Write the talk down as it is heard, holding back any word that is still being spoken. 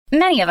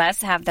Many of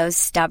us have those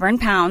stubborn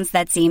pounds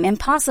that seem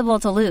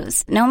impossible to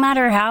lose, no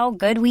matter how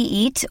good we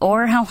eat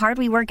or how hard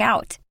we work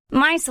out.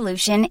 My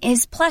solution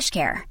is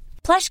PlushCare.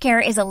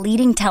 PlushCare is a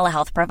leading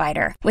telehealth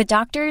provider with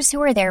doctors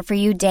who are there for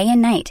you day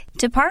and night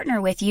to partner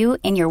with you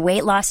in your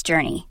weight loss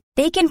journey.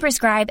 They can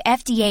prescribe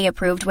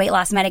FDA-approved weight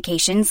loss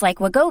medications like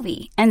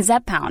Wegovy and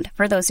Zepbound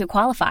for those who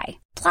qualify.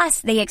 Plus,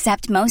 they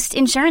accept most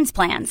insurance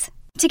plans.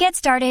 To get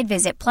started,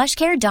 visit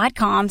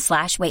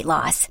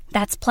plushcare.com/weightloss.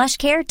 That's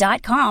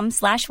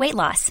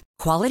plushcare.com/weightloss.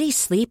 Quality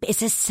sleep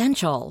is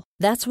essential.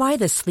 That's why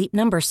the Sleep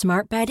Number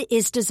Smart Bed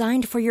is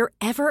designed for your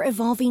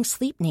ever-evolving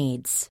sleep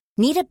needs.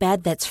 Need a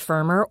bed that's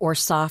firmer or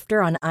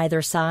softer on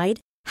either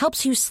side?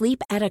 Helps you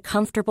sleep at a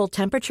comfortable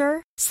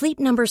temperature? Sleep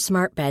Number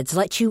Smart Beds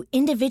let you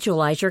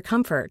individualize your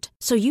comfort,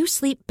 so you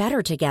sleep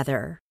better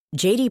together.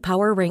 J.D.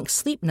 Power ranks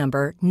Sleep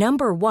Number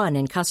number 1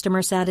 in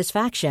customer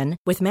satisfaction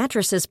with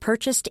mattresses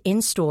purchased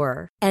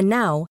in-store. And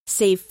now,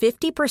 save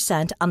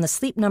 50% on the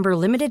Sleep Number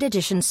Limited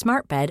Edition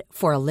Smart Bed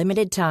for a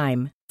limited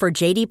time. For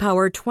J.D.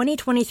 Power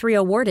 2023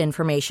 award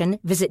information,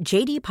 visit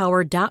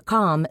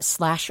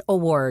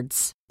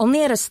jdpower.com/awards.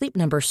 Only at a Sleep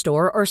Number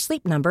store or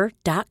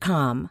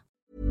sleepnumber.com.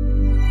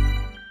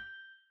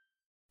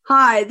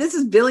 Hi, this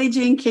is Billie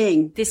Jean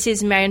King. This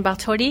is Marion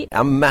Bartoli.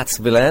 I'm Mats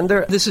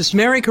Wilander. This is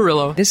Mary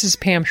Carrillo. This is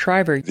Pam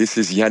Shriver. This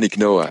is Yannick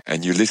Noah,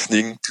 and you're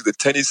listening to the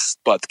Tennis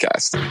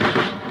Podcast.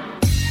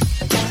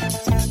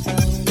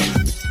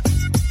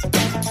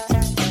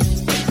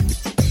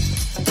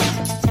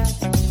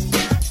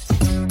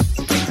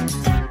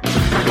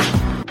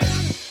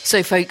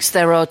 So, folks,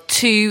 there are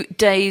 2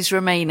 days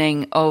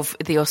remaining of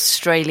the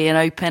Australian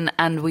Open,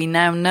 and we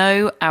now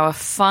know our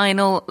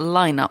final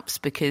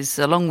lineups because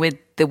along with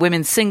the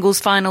women's singles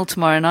final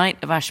tomorrow night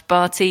of Ash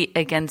Barty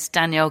against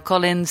Danielle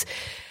Collins,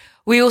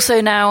 we also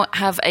now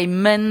have a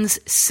men's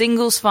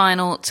singles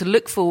final to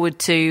look forward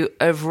to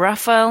of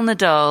Rafael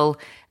Nadal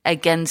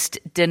against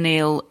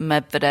Daniil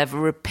Medvedev, a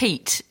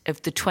repeat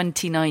of the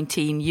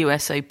 2019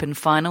 US Open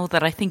final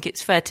that I think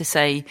it's fair to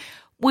say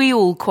we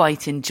all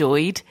quite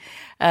enjoyed.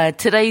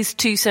 Today's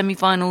 2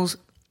 semi-finals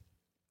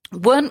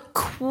weren't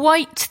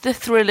quite the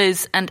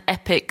thrillers and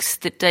epics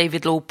that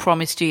David Law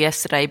promised you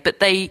yesterday,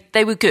 but they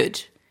were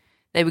good.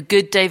 They were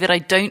good, David. I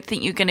don't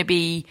think you're going to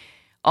be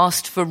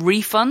asked for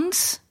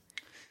refunds,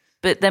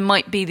 but there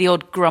might be the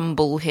odd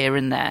grumble here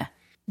and there.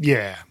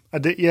 Yeah.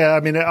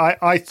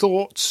 I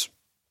thought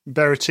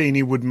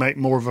Berrettini would make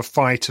more of a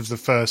fight of the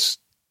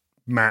first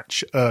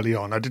match early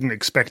on. I didn't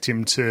expect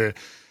him to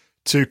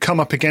come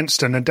up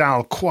against a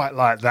Nadal quite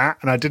like that,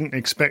 and I didn't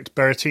expect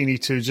Berrettini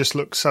to just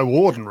look so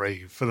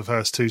ordinary for the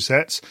first 2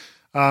 sets.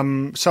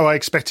 So I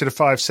expected a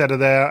 5-setter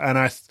there, and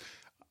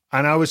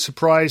I was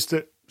surprised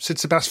that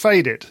Tsitsipas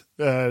faded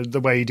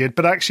the way he did.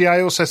 But actually,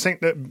 I also think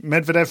that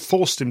Medvedev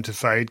forced him to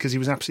fade because he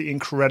was absolutely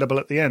incredible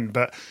at the end.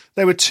 But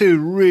there were 2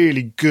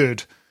 really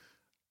good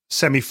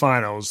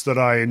semi-finals that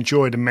I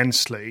enjoyed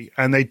immensely,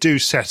 and they do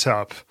set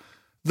up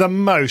the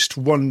most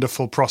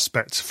wonderful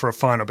prospects for a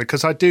final,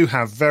 because I do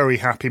have very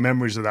happy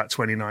memories of that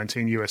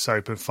 2019 US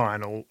Open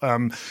final.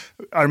 I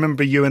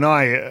remember you and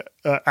I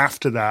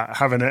after that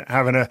having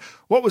a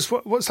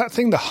what's that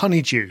thing, the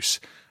honey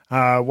juice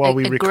while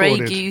we recorded.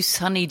 Grey Goose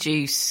honey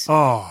juice.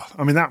 Oh,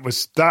 I mean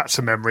that's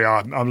a memory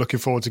I'm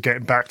looking forward to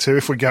getting back to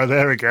if we go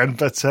there again.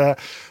 But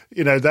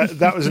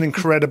that was an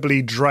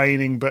incredibly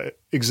draining but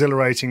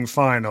exhilarating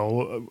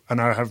final, and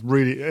I have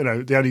really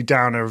the only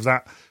downer of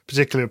that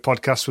particular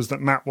podcast was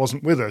that Matt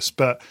wasn't with us,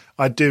 but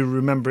I do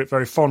remember it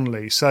very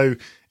fondly. So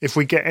if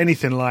we get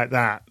anything like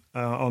that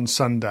on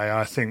Sunday,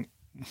 I think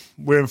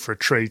we're in for a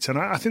treat, and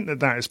I think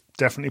that is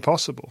definitely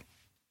possible.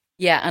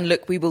 Yeah, and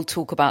look, we will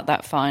talk about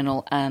that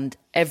final and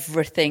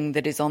everything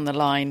that is on the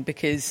line,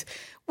 because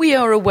we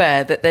are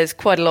aware that there's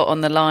quite a lot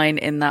on the line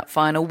in that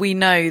final. We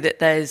know that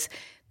there's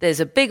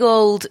a big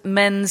old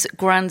men's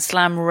Grand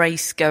Slam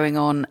race going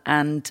on,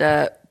 and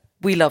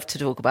we love to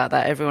talk about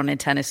that. Everyone in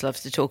tennis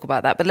loves to talk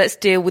about that. But let's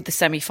deal with the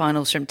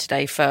semi-finals from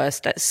today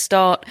first. Let's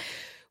start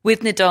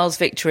with Nadal's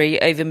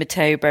victory over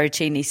Matteo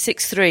Berrettini,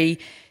 6-3,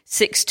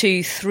 6-2,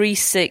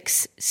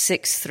 3-6,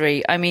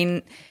 6-3. I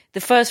mean,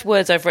 the first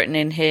words I've written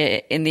in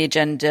here in the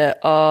agenda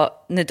are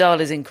Nadal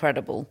is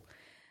incredible.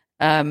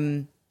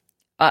 I'm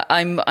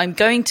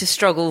going to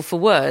struggle for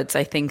words,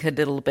 I think, a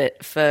little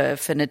bit for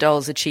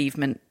Nadal's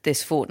achievement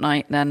this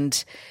fortnight,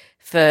 and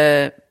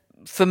for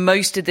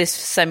most of this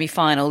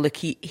semi-final. Look,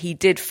 he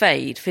did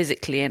fade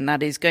physically, and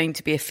that is going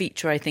to be a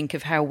feature, I think,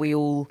 of how we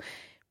all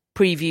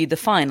preview the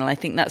final. I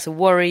think that's a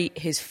worry.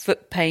 His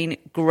foot pain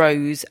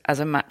grows as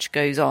a match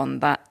goes on.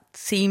 That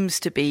seems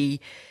to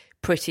be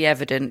pretty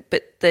evident.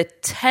 But the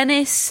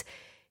tennis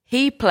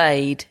he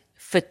played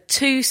for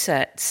 2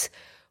 sets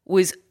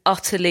was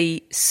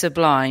utterly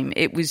sublime.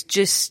 It was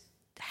just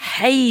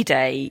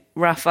heyday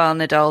Rafael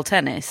Nadal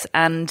tennis.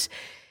 And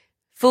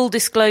full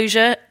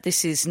disclosure,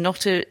 this is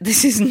not a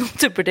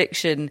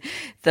prediction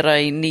that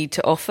I need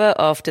to offer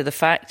after the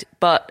fact,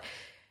 but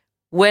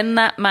when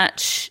that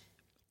match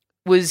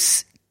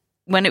was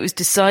when it was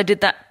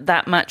decided that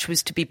that match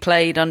was to be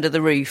played under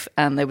the roof,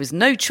 and there was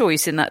no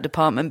choice in that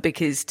department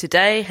because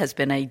today has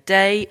been a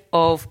day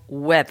of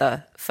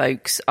weather,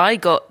 folks. I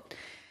got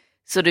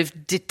sort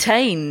of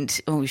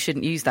detained. Oh, we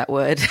shouldn't use that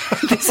word.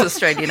 This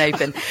Australian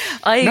Open.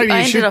 I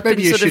ended up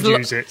in sort of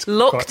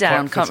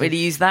lockdown. Can't really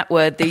use that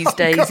word these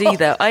days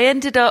either. I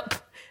ended up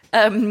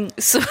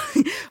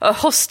a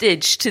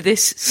hostage to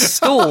this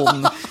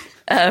storm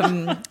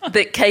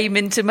that came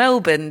into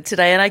Melbourne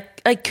today, and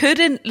I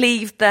couldn't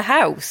leave the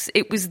house.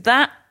 It was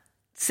that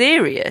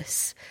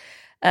serious.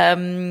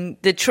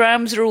 The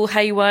trams are all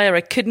haywire.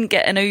 I couldn't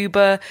get an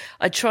Uber.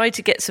 I tried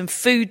to get some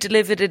food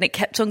delivered and it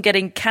kept on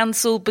getting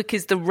cancelled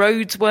because the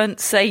roads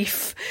weren't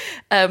safe.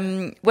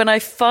 When I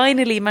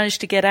finally managed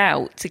to get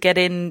out, to get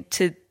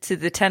into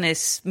the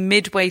tennis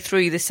midway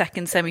through the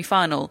second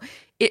semi-final,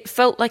 it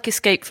felt like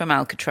Escape from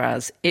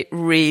Alcatraz. It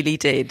really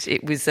did.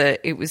 It was a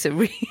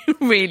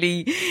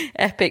really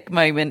epic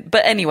moment.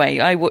 But anyway,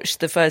 I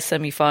watched the first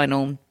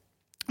semi-final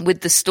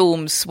with the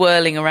storm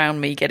swirling around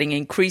me, getting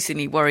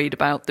increasingly worried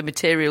about the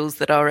materials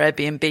that our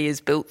Airbnb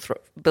is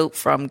built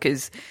from,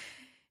 because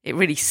it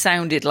really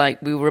sounded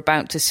like we were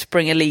about to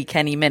spring a leak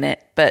any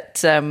minute. But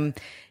the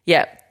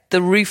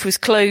roof was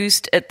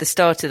closed at the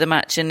start of the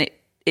match, and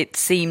it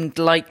seemed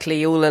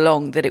likely all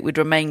along that it would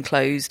remain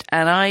closed.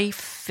 And I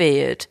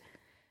feared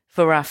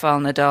for Rafael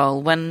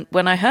Nadal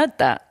when I heard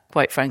that,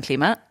 quite frankly,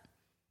 Matt.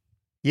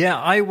 Yeah,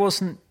 I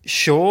wasn't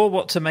sure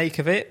what to make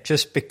of it,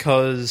 just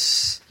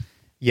because...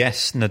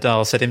 Yes,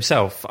 Nadal said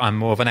himself, I'm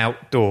more of an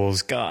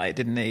outdoors guy,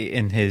 didn't he,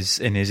 in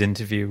his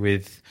interview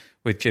with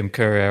Jim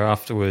Courier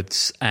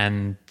afterwards.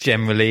 And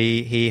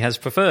generally, he has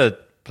preferred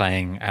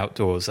playing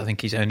outdoors. I think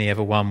he's only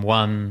ever won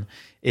one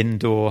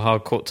indoor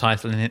hard court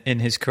title in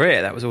his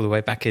career. That was all the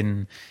way back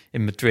in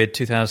Madrid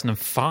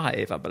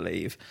 2005, I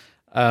believe.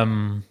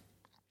 But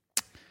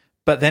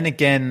then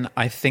again,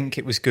 I think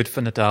it was good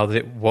for Nadal that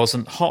it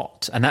wasn't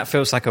hot. And that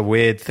feels like a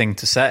weird thing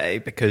to say,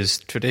 because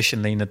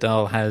traditionally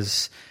Nadal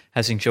has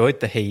enjoyed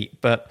the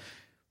heat, but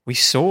we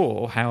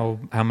saw how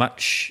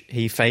much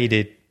he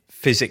faded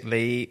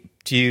physically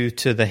due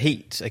to the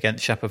heat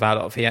against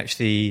Shapovalov. He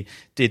actually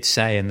did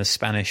say in the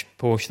Spanish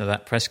portion of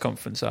that press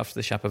conference after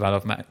the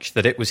Shapovalov match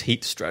that it was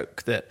heat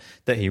stroke that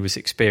he was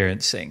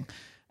experiencing.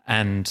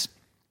 And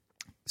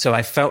so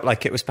I felt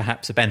like it was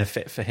perhaps a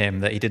benefit for him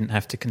that he didn't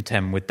have to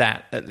contend with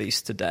that, at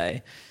least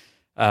today.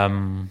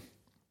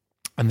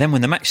 And then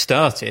when the match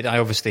started, I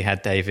obviously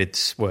had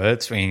David's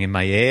words ringing in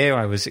my ear.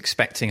 I was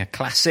expecting a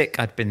classic.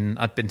 I'd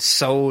been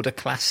sold a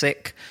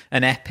classic,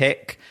 an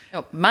epic.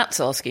 Oh, Matt's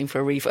asking for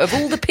a refund. Of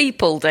all the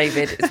people,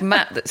 David, it's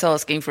Matt that's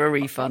asking for a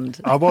refund.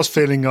 I was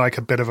feeling like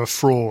a bit of a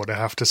fraud, I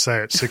have to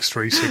say, at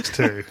 6-3,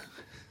 6-2.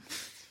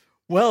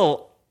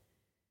 Well,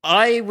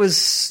 I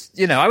was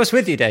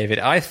with you, David.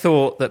 I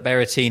thought that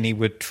Berrettini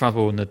would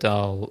trouble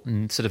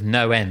Nadal sort of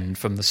no end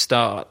from the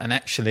start, and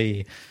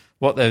actually...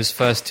 what those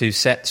first two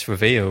sets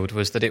revealed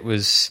was that it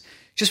was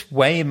just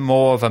way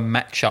more of a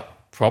matchup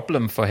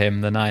problem for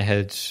him than I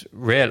had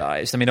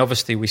realised. I mean,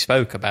 obviously we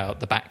spoke about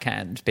the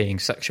backhand being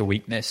such a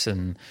weakness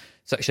and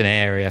such an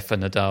area for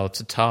Nadal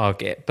to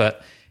target,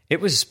 but it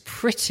was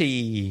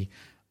pretty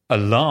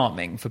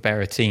alarming for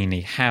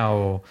Berrettini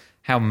how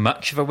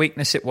much of a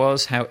weakness it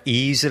was, how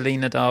easily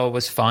Nadal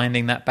was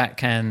finding that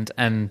backhand,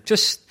 and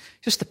just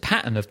the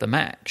pattern of the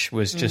match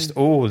was just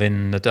all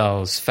in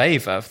Nadal's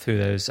favour through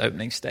those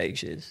opening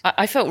stages.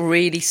 I felt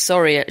really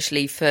sorry,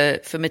 actually,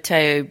 for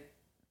Matteo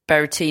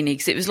Berrettini,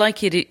 because it was like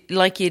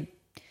he'd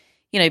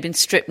been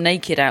stripped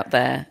naked out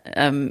there.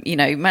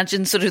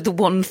 Imagine sort of the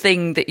one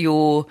thing that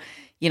your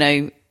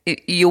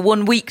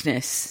one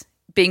weakness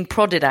being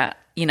prodded at,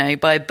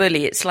 by a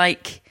bully. It's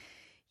like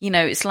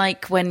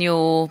when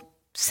your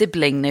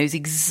sibling knows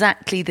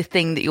exactly the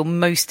thing that you're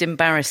most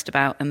embarrassed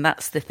about, and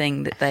that's the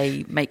thing that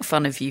they make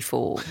fun of you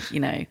for,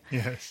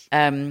 Yes.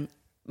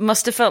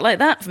 Must have felt like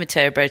that for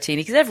Matteo Berrettini,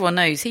 because everyone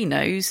knows, he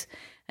knows,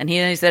 and he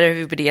knows that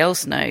everybody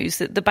else knows,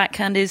 that the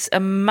backhand is a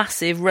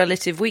massive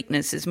relative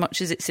weakness as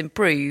much as it's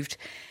improved.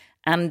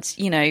 And,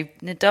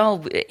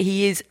 Nadal,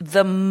 he is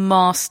the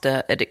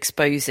master at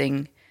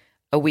exposing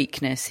a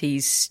weakness.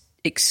 He's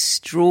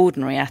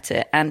extraordinary at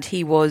it, and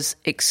he was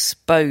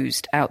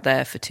exposed out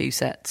there for two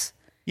sets.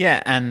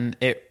 Yeah, and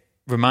it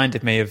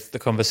reminded me of the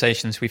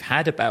conversations we've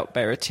had about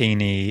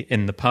Berrettini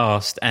in the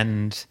past,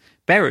 and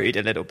buried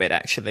a little bit,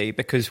 actually,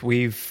 because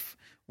we've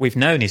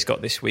known he's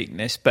got this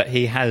weakness, but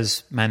he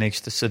has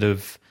managed to sort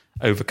of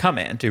overcome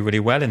it and do really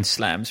well in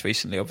slams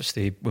recently.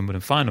 Obviously,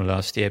 Wimbledon final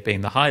last year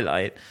being the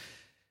highlight.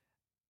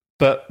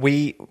 But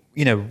we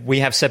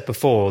have said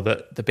before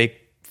that the big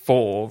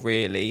four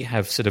really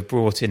have sort of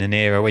brought in an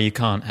era where you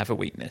can't have a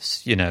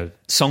weakness.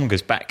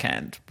 Tsonga's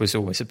backhand was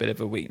always a bit of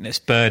a weakness.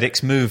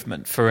 Berdyk's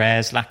movement,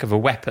 Ferrer's lack of a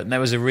weapon. There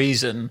was a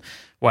reason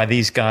why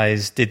these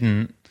guys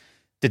didn't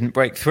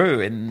break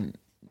through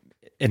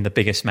in the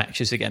biggest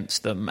matches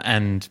against them.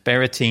 And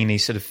Berrettini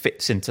sort of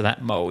fits into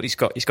that mold. He's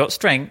got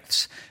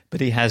strengths, but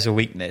he has a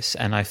weakness.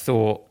 And I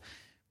thought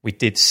we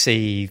did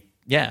see,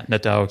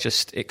 Nadal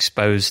just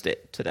exposed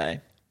it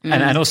today.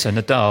 And also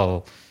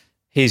Nadal,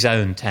 his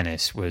own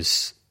tennis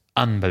was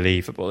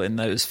unbelievable in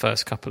those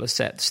first couple of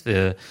sets.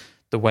 The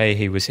way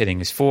he was hitting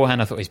his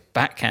forehand, I thought his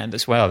backhand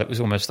as well. It was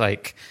almost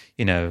like,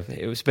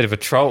 it was a bit of a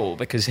troll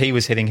because he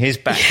was hitting his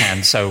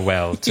backhand so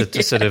well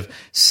to sort of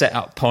set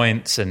up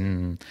points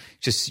and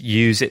just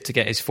use it to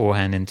get his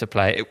forehand into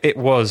play. It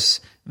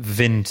was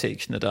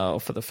vintage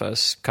Nadal for the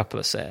first couple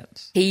of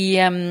sets.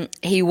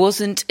 He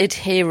wasn't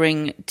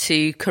adhering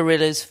to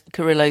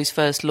Carrillo's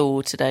first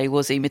law today,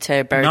 was he,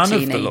 Matteo Berrettini? None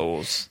of the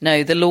laws.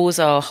 No, the laws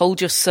are hold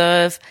your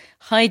serve,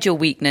 hide your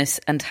weakness,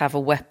 and have a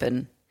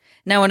weapon.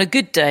 Now, on a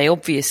good day,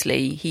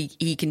 obviously,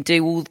 he can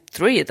do all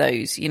three of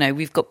those.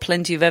 We've got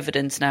plenty of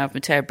evidence now of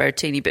Matteo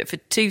Berrettini, but for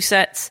 2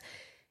 sets,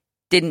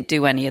 didn't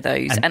do any of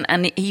those.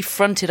 And he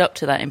fronted up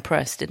to that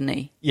impressed, didn't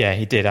he? Yeah,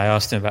 he did. I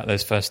asked him about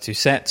those first 2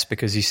 sets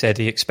because he said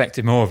he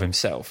expected more of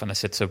himself. And I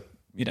said, so,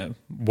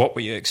 what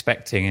were you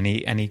expecting?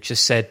 And he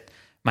just said,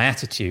 my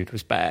attitude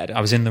was bad. I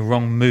was in the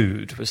wrong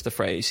mood, was the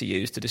phrase he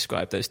used to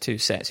describe those 2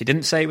 sets. He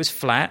didn't say it was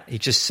flat. He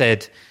just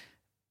said,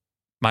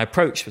 my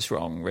approach was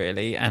wrong,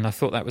 really, and I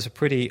thought that was a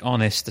pretty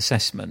honest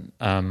assessment.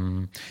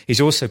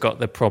 He's also got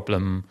the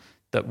problem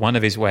that one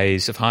of his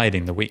ways of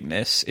hiding the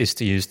weakness is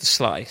to use the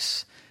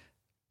slice.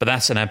 But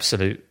that's an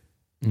absolute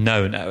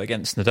no-no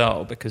against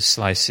Nadal because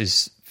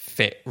slices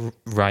fit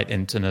right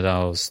into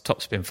Nadal's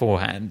topspin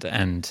forehand,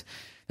 and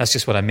that's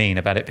just what I mean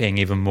about it being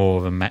even more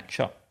of a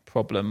match-up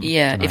problem.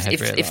 Yeah,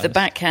 if the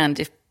backhand,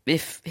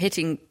 if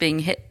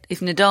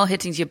Nadal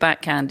hitting your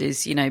backhand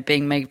is,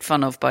 being made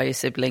fun of by your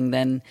sibling,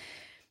 then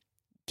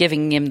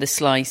giving him the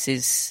slice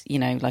is,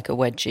 like a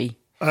wedgie.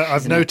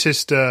 I've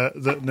noticed that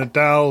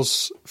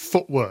Nadal's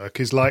footwork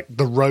is like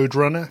the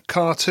Roadrunner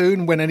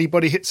cartoon. When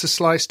anybody hits a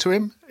slice to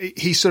him,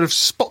 he sort of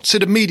spots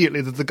it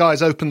immediately that the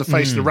guy's opened the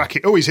face of the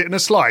racket. Oh, he's hitting a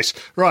slice.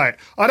 Right.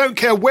 I don't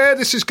care where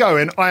this is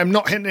going. I am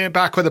not hitting it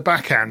back with a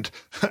backhand.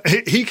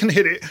 He can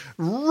hit it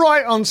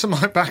right onto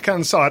my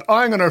backhand side.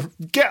 I'm going to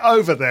get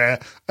over there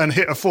and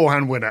hit a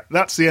forehand winner.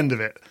 That's the end of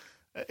it.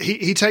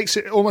 He takes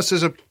it almost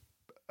as a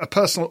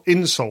personal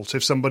insult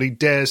if somebody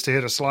dares to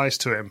hit a slice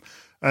to him,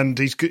 and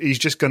he's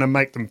just going to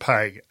make them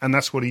pay, and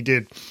that's what he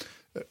did.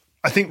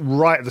 I think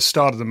right at the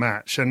start of the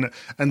match, and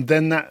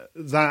then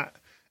that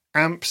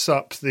amps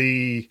up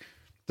the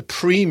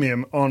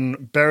premium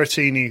on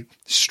Berrettini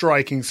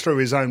striking through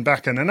his own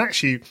backhand. And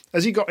actually,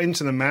 as he got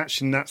into the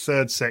match in that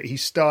third set, he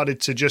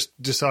started to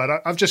just decide,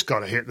 I've just got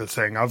to hit the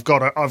thing. I've got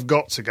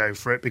to go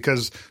for it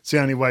because it's the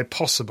only way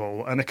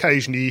possible. And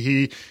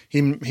occasionally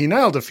he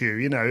nailed a few.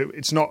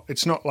 It's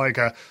not like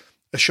a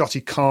shot he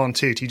can't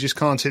hit. He just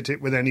can't hit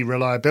it with any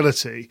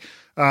reliability.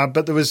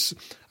 But there was,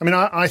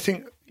 I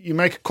think you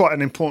make quite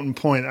an important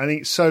point. I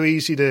think it's so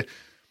easy to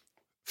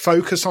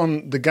focus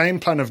on the game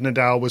plan of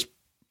Nadal was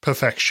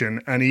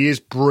perfection, and he is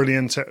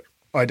brilliant at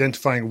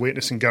identifying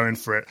weakness and going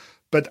for it.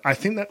 But I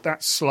think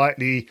that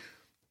slightly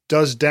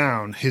does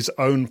down his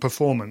own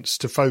performance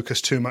to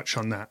focus too much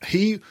on that.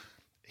 He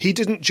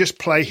didn't just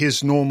play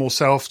his normal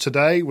self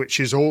today, which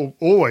is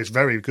always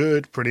very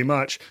good, pretty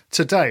much.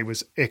 Today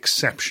was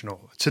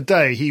exceptional.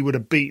 Today he would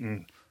have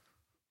beaten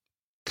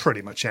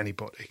pretty much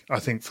anybody, I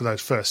think, for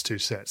those first 2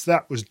 sets.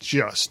 That was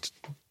just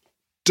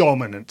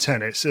dominant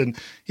tennis, and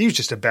he was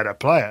just a better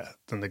player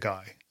than the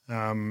guy.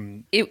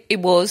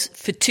 It was,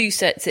 for 2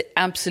 sets, it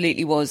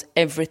absolutely was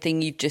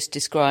everything you've just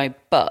described,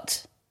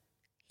 but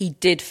he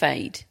did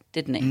fade,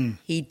 didn't he?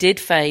 He did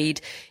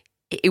fade.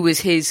 It was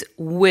his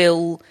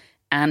will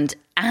and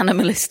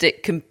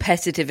animalistic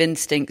competitive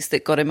instincts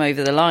that got him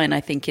over the line,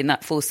 I think, in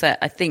that 4th set.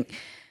 I think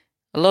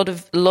a lot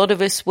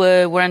of us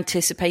were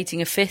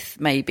anticipating a 5th,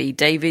 maybe.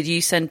 David,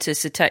 you sent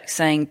us a text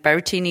saying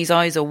Berrettini's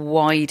eyes are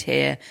wide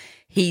here.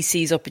 He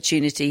sees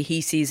opportunity.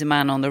 He sees a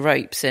man on the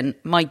ropes. And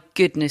my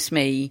goodness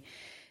me,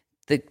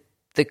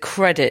 the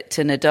credit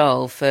to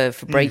Nadal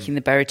for breaking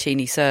the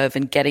Berrettini serve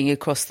and getting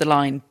across the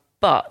line.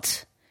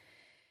 But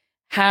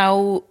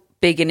how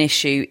big an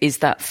issue is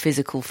that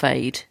physical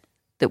fade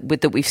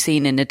that we've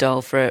seen in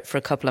Nadal for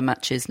a couple of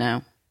matches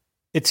now?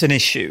 It's an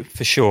issue,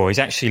 for sure. He's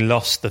actually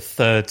lost the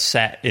 3rd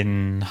set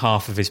in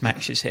half of his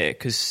matches here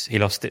because he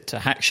lost it to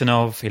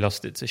Khachanov, he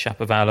lost it to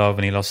Shapovalov,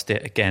 and he lost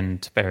it again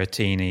to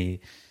Berrettini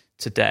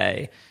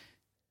today.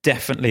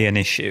 Definitely an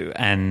issue,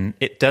 and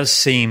it does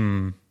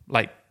seem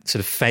like sort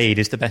of fade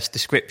is the best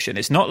description.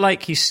 It's not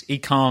like he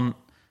can't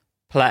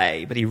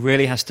play, but he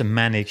really has to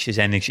manage his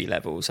energy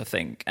levels, I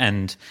think.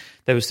 And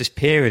there was this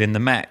period in the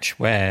match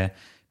where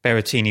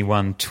Berrettini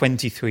won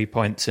 23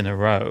 points in a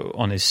row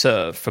on his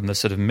serve from the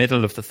sort of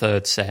middle of the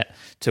 3rd set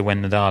to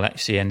when Nadal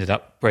actually ended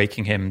up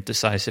breaking him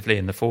decisively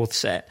in the 4th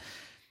set.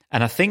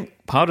 And I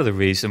think part of the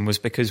reason was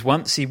because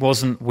once he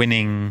wasn't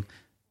winning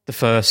the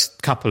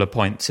first couple of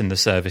points in the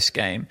service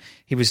game,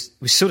 he was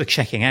sort of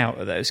checking out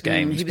of those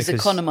games. He was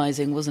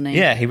economising, wasn't he?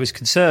 Yeah, he was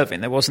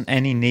conserving. There wasn't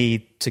any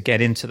need to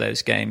get into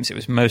those games. It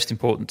was most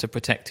important to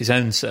protect his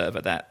own serve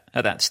at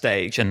that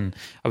stage. And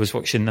I was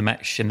watching the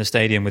match in the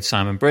stadium with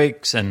Simon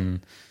Briggs,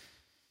 and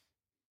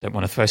don't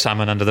want to throw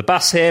Simon under the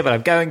bus here, but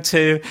I'm going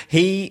to.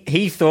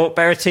 He thought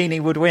Berrettini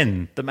would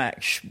win the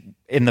match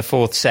in the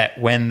fourth set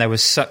when there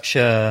was such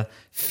a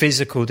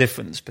physical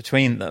difference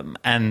between them.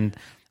 And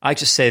I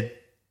just said,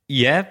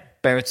 yeah,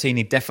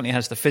 Berrettini definitely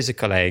has the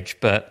physical edge,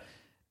 but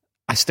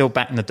I still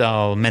back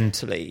Nadal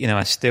mentally.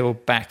 I still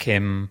back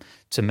him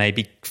to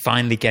maybe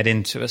finally get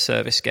into a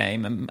service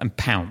game and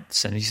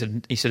pounce. And he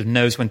sort of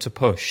knows when to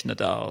push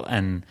Nadal.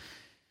 And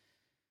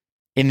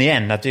in the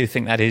end, I do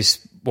think that is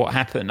what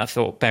happened. I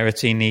thought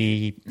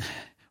Berrettini,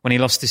 when he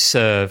lost his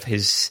serve,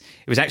 it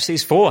was actually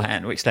his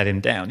forehand which let him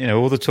down.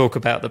 All the talk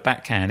about the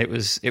backhand, it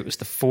was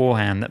the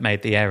forehand that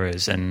made the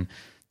errors, and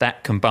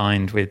that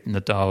combined with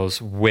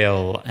Nadal's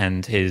will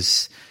and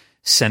his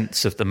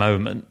sense of the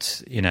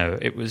moment,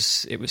 it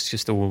was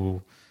just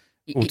all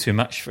too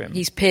much for him.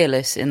 He's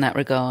peerless in that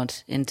regard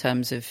in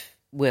terms of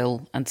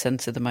will and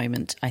sense of the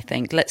moment, I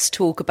think. Let's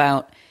talk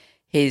about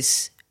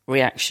his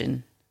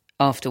reaction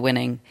after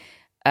winning.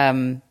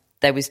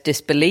 There was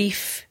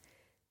disbelief,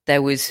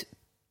 there was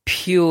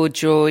pure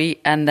joy,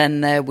 and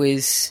then there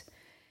was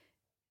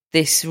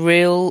this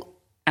real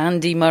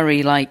Andy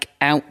Murray-like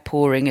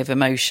outpouring of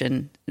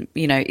emotion,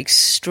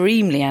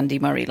 extremely Andy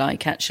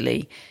Murray-like,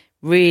 actually.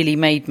 Really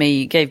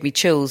gave me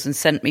chills and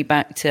sent me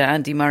back to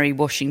Andy Murray,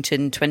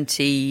 Washington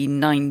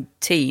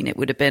 2019, it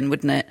would have been,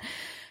 wouldn't it?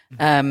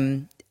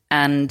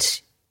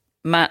 And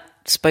Matt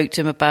spoke to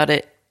him about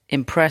it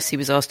in press. He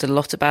was asked a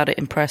lot about it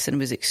in press and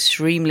was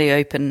extremely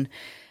open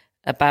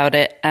about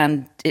it.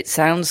 And it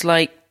sounds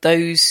like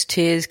those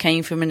tears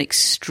came from an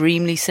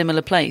extremely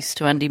similar place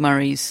to Andy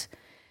Murray's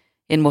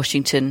in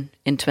Washington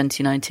in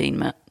 2019,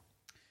 Matt.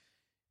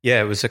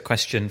 Yeah, it was a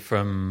question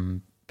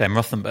from Ben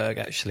Rothenberg,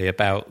 actually,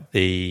 about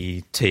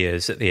the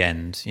tears at the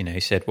end. He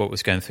said, what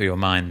was going through your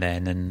mind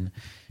then?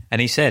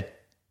 And he said,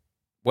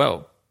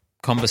 well,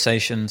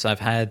 conversations I've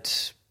had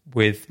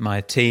with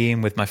my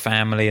team, with my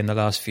family in the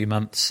last few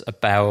months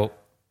about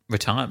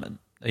retirement,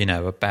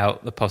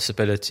 about the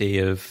possibility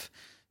of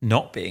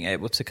not being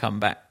able to come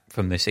back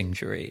from this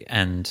injury.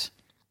 And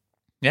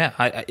yeah,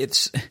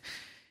 it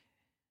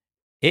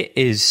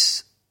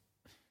is,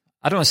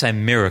 I don't want to say a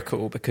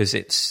miracle because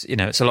it's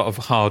a lot of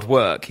hard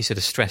work. He sort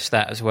of stressed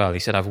that as well. He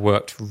said, I've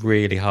worked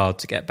really hard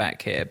to get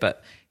back here,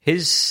 but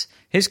his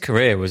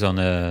career was on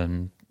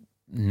a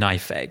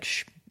knife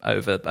edge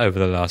over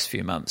the last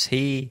few months.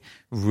 He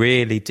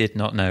really did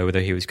not know whether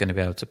he was going to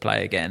be able to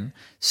play again,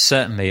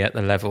 certainly at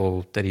the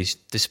level that he's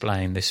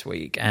displaying this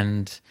week.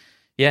 And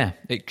yeah,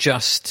 it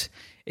just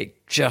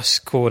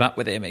caught up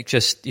with him. It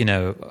just,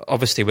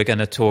 obviously we're going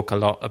to talk a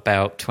lot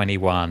about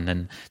 21,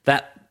 and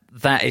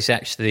that is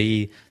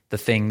actually the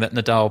thing that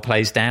Nadal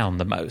plays down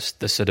the most,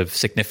 the sort of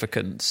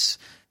significance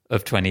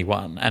of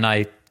 21. And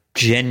I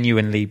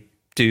genuinely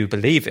do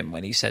believe him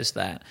when he says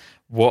that.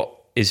 What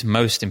is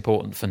most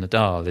important for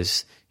Nadal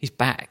is he's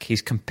back,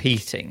 he's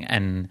competing,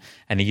 and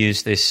he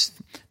used this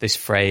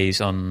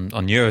phrase on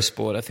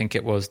Eurosport, I think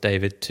it was,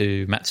 David,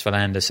 to Mats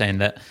Wilander, saying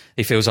that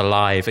he feels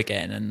alive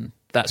again. And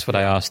that's what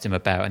I asked him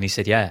about. And he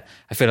said, yeah,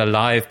 I feel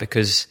alive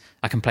because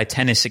I can play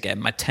tennis again.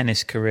 My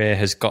tennis career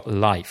has got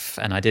life,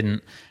 and I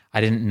didn't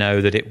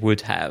know that it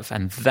would have.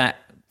 And that,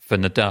 for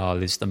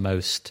Nadal, is the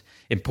most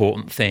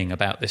important thing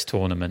about this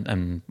tournament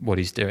and what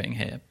he's doing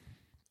here.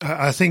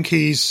 I think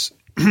he's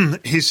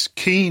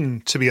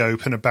keen to be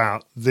open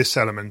about this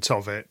element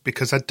of it,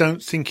 because I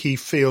don't think he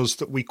feels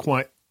that we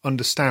quite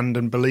understand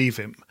and believe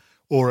him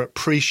or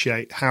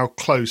appreciate how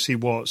close he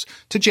was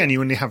to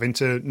genuinely having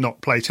to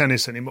not play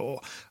tennis anymore.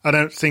 I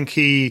don't think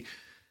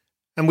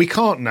and we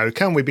can't know,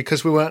 can we?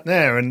 Because we weren't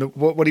there. And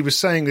what he was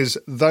saying is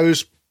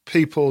those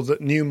people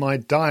that knew my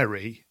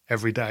diary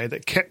every day,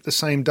 that kept the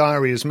same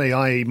diary as me,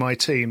 i.e. my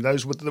team,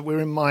 those that were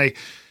in my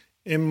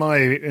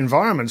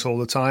environment all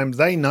the time,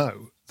 they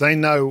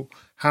know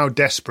how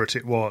desperate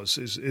it was,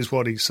 is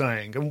what he's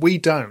saying. And we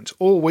don't.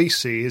 All we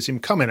see is him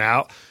coming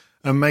out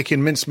and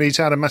making mincemeat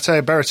out of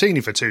Matteo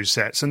Berrettini for 2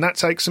 sets. And that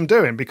takes some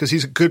doing, because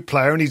he's a good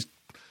player and he's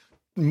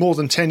more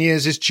than 10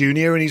 years his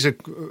junior and he's a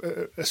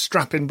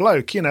strapping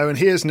bloke, and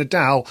here's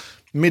Nadal,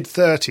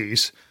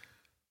 mid-30s,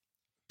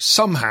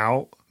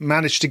 somehow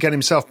managed to get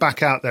himself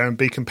back out there and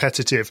be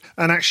competitive,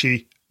 and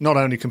actually not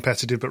only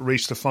competitive but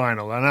reach the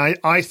final. And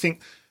I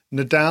think in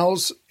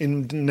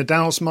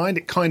Nadal's mind,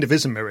 it kind of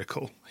is a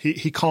miracle.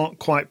 He can't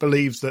quite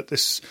believe that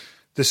this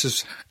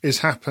is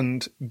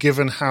happened,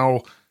 given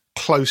how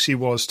close he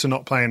was to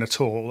not playing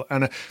at all.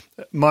 And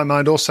my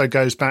mind also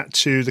goes back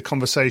to the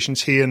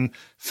conversations he and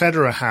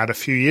Federer had a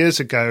few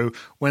years ago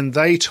when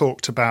they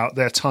talked about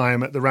their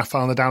time at the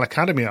Rafael Nadal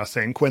Academy, I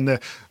think, when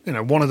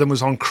one of them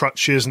was on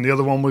crutches and the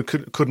other one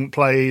couldn't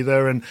play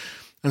either, and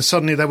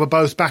suddenly they were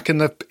both back in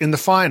the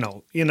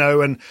final,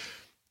 and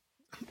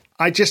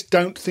I just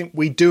don't think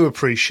we do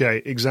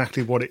appreciate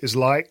exactly what it is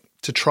like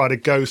to try to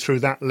go through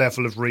that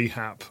level of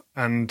rehab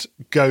and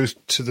go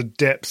to the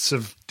depths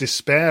of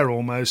despair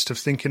almost, of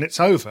thinking it's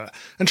over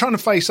and trying to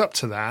face up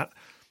to that,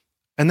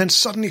 and then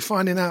suddenly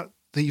finding out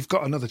that you've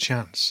got another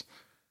chance.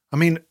 I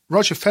mean,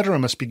 Roger Federer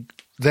must be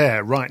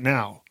there right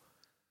now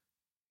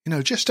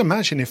just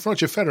imagine if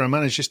Roger Federer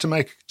manages to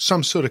make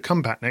some sort of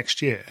comeback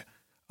next year.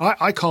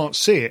 I can't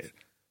see it,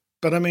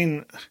 but I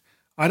mean,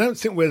 I don't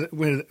think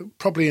we're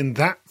probably in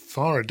that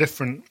far a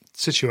different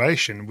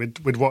situation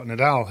with what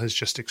Nadal has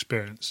just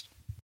experienced.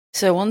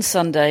 So on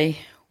Sunday,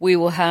 we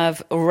will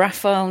have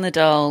Rafael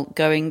Nadal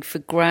going for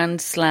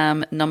Grand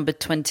Slam number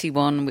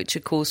 21, which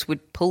of course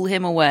would pull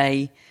him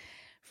away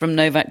from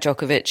Novak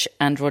Djokovic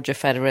and Roger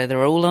Federer.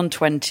 They're all on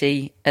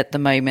 20 at the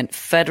moment.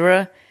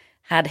 Federer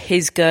had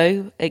his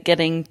go at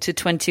getting to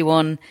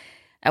 21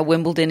 at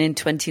Wimbledon in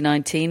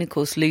 2019, of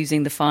course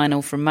losing the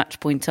final from match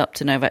point up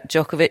to Novak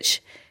Djokovic.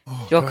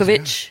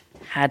 Djokovic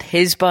had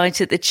his bite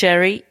at the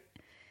cherry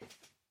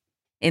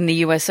in the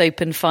US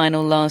Open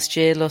final last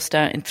year, lost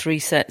out in 3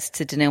 sets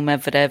to Daniil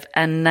Medvedev,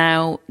 and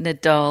now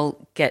Nadal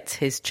gets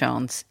his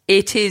chance.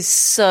 It is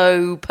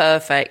so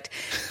perfect.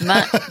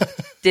 Matt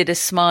did a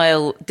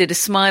smile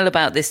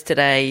about this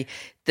today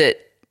that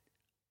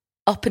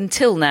up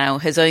until now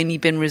has only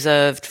been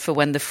reserved for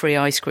when the free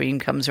ice cream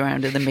comes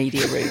around in the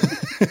media room.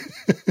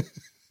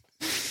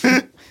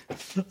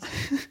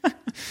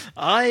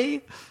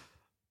 I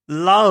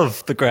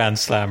love the Grand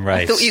Slam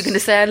race. I thought you were going to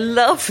say I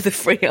love the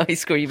free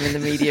ice cream in the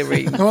media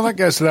room. Well, that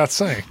goes without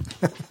saying.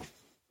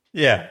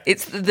 Yeah.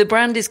 It's the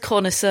brand is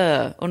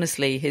Connoisseur.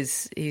 Honestly,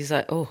 he's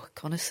like, oh,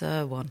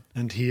 Connoisseur one.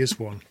 And he is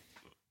one.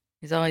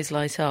 His eyes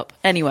light up.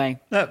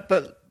 Anyway. No,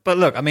 but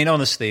look, I mean,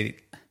 honestly,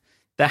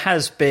 there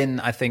has been,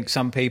 I think,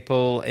 some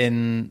people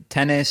in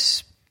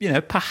tennis,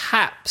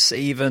 perhaps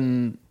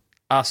even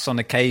us on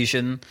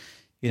occasion,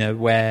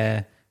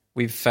 where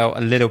we've felt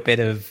a little bit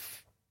of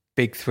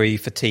big three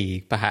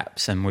fatigue,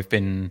 perhaps, and we've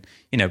been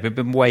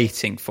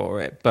waiting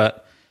for it.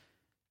 But,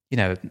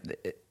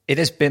 it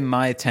has been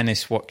my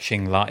tennis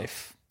watching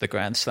life, the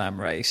Grand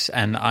Slam race,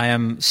 and I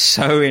am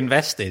so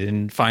invested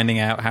in finding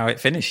out how it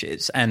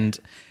finishes. And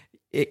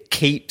it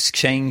keeps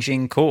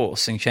changing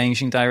course and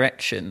changing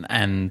direction.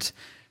 And,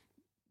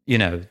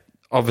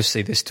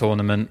 obviously this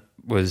tournament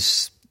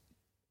was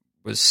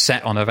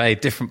set on a very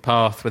different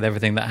path with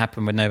everything that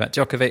happened with Novak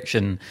Djokovic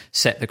and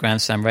set the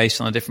Grand Slam race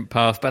on a different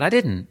path. But I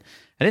didn't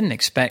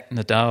expect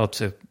Nadal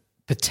to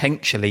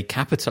potentially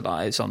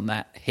capitalise on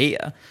that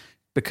here,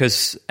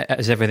 because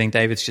as everything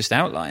David's just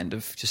outlined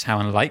of just how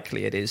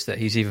unlikely it is that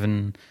he's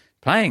even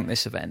playing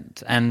this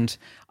event. And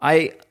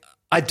I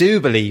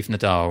do believe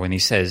Nadal when he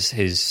says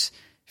his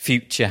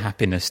future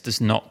happiness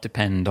does not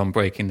depend on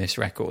breaking this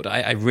record.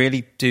 I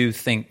really do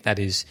think that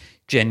is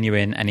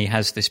genuine, and he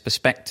has this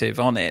perspective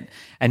on it.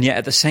 And yet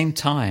at the same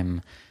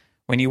time,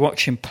 when you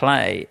watch him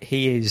play,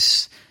 he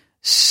is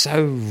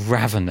so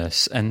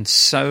ravenous and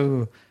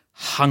so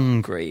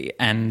hungry,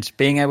 and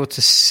being able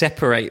to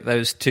separate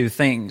those two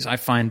things I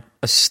find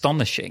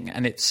astonishing.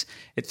 And it's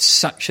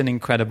such an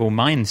incredible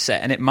mindset,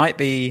 and it might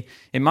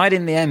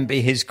in the end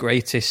be his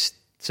greatest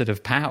sort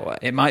of power.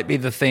 It might be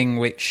the thing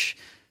which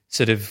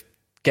sort of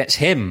gets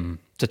him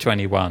to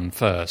 21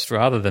 first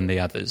rather than the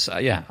others.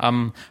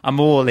 I'm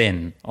all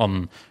in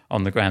on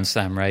the Grand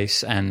Slam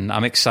race, and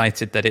I'm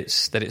excited that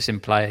it's in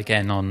play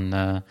again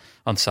on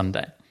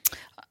Sunday.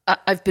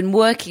 I've been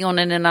working on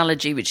an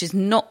analogy which is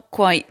not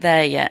quite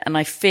there yet, and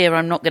I fear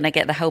I'm not going to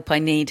get the help I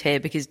need here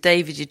because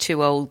David, you're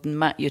too old, and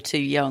Matt, you're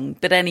too young.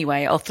 But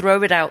anyway, I'll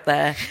throw it out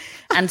there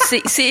and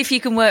see if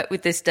you can work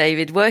with this,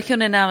 David. Working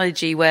on an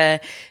analogy where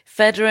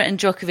Federer and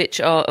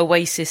Djokovic are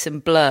Oasis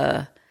and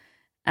Blur,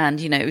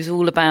 and it was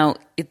all about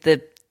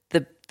the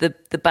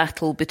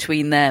battle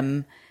between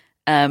them.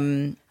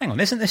 Hang on,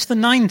 isn't this the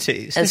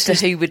 90s? As to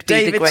who would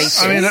be the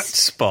greatest.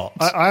 Spot.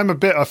 I'm a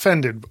bit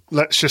offended.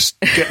 Let's just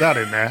get that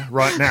in there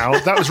right now.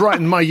 That was right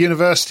in my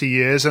university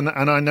years, and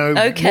I know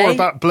more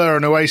about Blur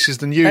and Oasis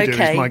than you do,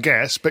 is my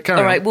guess. But carry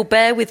on. All right, well,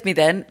 bear with me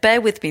then.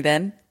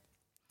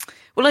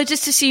 Well, I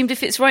just assumed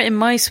if it's right in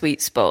my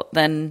sweet spot,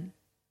 then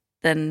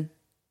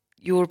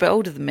you're a bit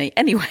older than me.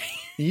 Anyway.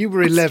 You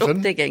were 11.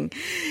 Stop digging.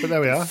 But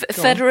there we are.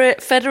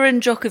 Federer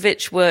and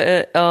Djokovic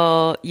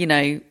are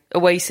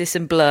Oasis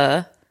and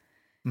Blur.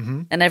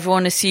 Mm-hmm. And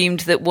everyone assumed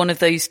that one of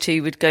those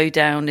two would go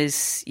down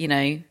as,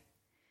 the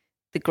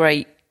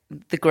great,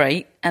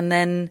 and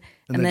then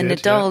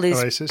Nadal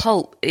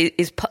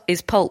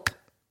is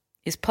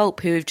Pulp,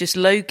 who have just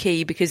low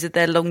key because of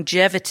their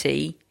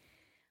longevity,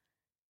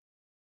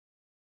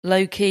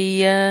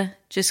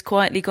 just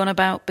quietly gone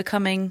about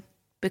becoming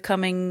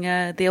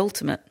the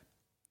ultimate.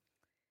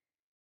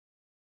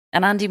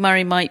 And Andy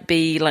Murray might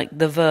be like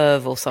the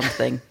Verve or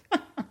something.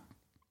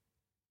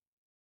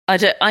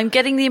 I'm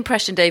getting the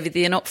impression, David, that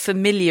you're not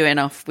familiar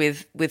enough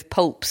with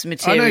Pulp's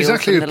material. I know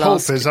exactly from who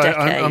Pulp is.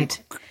 I'm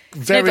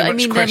very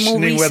much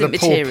questioning whether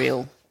Pulp.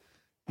 Material.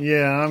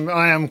 Yeah,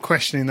 I am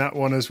questioning that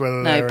one as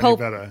whether they're any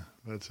better.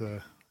 But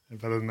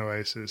better than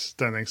Oasis,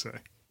 don't think so.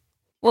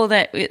 Well,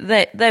 there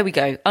we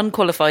go.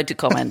 Unqualified to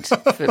comment.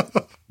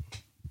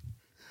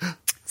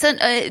 So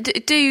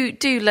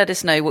do let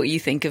us know what you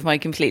think of my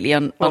completely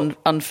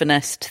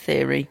unfinessed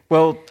theory.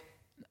 Well,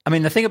 I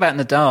mean, the thing about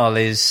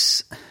Nadal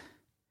is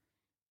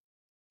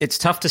it's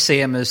tough to see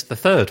him as the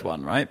third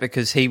one, right?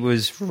 Because he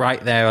was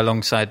right there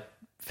alongside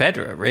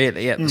Federer,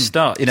 really, at the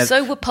start.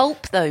 So were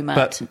Pulp, though,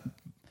 Matt.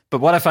 But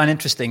what I find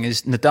interesting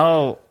is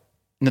Nadal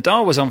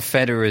was on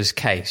Federer's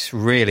case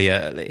really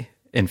early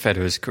in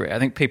Federer's career. I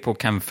think people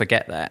can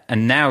forget that.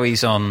 And now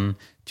he's on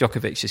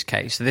Djokovic's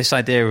case. So this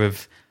idea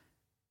of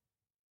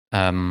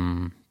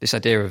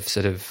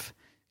sort of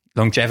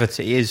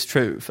longevity is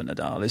true for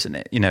Nadal, isn't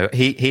it? You know,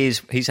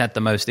 he's had the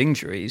most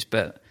injuries,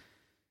 but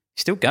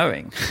he's still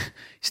going.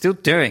 He's still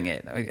doing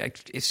it.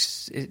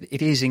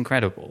 It is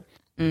incredible.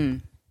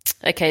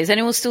 Okay, is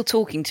anyone still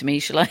talking to me?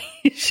 Shall I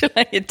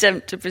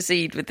attempt to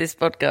proceed with this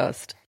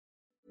podcast?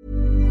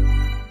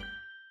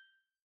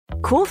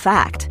 Cool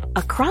fact,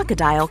 a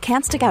crocodile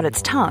can't stick out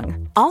its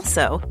tongue.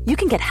 Also, you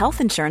can get health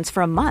insurance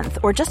for a month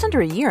or just under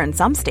a year in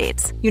some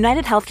states.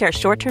 United Healthcare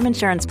short-term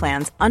insurance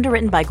plans,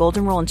 underwritten by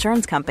Golden Rule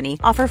Insurance Company,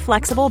 offer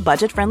flexible,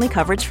 budget-friendly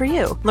coverage for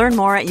you. Learn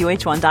more at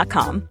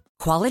uh1.com.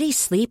 Quality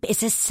sleep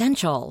is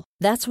essential.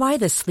 That's why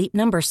the Sleep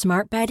Number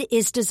Smart Bed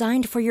is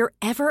designed for your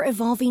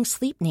ever-evolving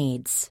sleep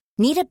needs.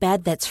 Need a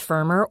bed that's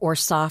firmer or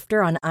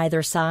softer on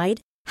either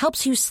side?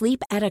 Helps you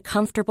sleep at a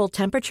comfortable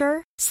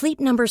temperature? Sleep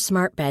Number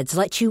Smart Beds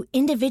let you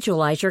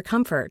individualize your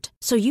comfort,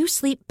 so you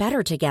sleep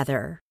better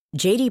together.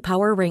 J.D.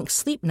 Power ranks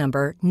Sleep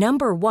Number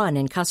number 1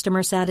 in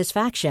customer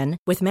satisfaction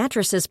with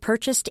mattresses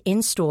purchased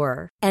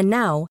in-store. And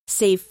now,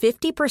 save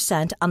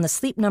 50% on the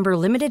Sleep Number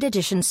Limited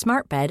Edition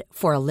Smart Bed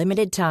for a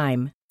limited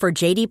time. For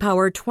J.D.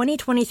 Power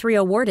 2023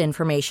 award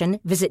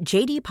information, visit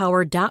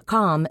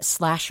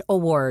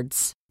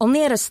jdpower.com/awards.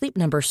 Only at a Sleep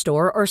Number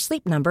store or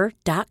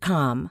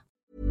sleepnumber.com.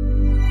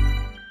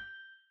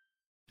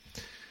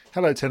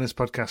 Hello, Tennis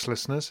Podcast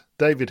listeners.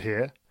 David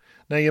here.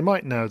 Now, you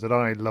might know that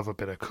I love a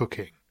bit of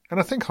cooking, and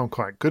I think I'm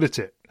quite good at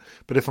it.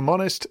 But if I'm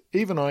honest,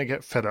 even I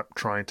get fed up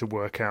trying to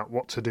work out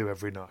what to do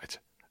every night.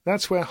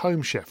 That's where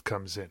Home Chef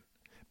comes in.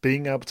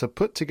 Being able to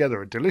put together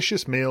a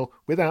delicious meal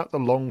without the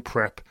long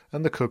prep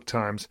and the cook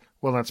times,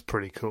 well, that's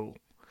pretty cool.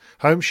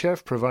 Home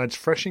Chef provides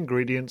fresh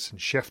ingredients and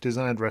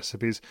chef-designed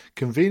recipes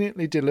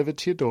conveniently delivered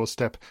to your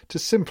doorstep to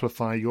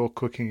simplify your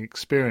cooking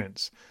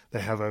experience.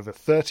 They have over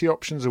 30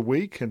 options a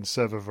week and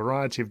serve a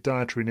variety of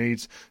dietary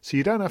needs, so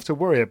you don't have to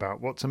worry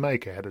about what to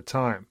make ahead of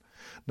time.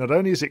 Not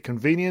only is it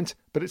convenient,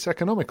 but it's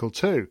economical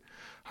too.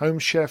 Home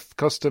Chef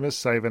customers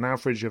save an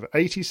average of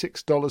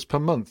 $86 per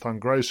month on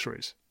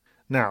groceries.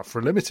 Now, for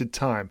a limited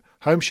time,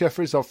 Home Chef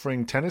is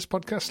offering Tennis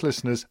Podcast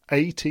listeners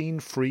 18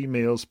 free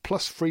meals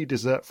plus free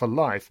dessert for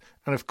life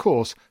and, of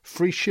course,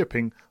 free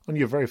shipping on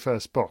your very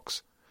first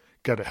box.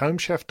 Go to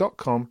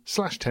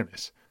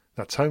homechef.com/tennis.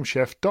 That's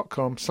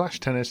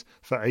homechef.com/tennis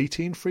for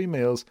 18 free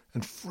meals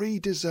and free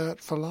dessert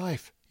for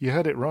life. You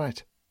heard it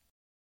right.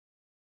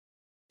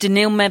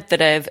 Daniil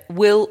Medvedev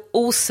will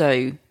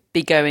also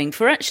be going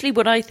for actually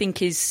what I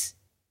think is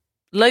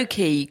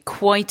low-key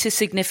quite a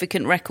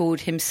significant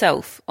record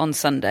himself on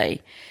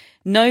Sunday.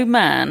 No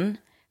man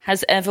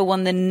has ever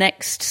won the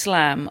next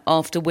slam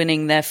after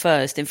winning their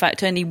first. In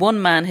fact, only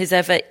one man has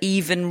ever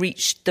even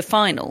reached the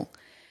final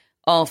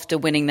after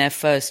winning their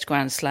first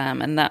Grand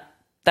Slam, and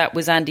that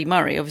was Andy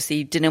Murray.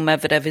 Obviously, Daniil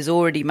Medvedev has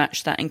already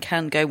matched that and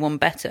can go one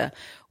better.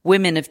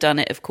 Women have done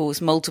it, of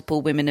course.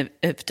 Multiple women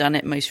have done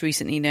it. Most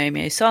recently,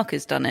 Naomi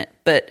Osaka's done it.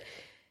 But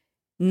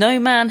no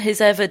man has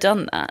ever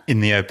done that.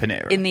 In the Open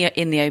era. In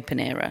the Open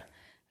era.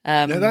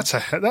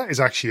 That is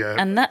actually a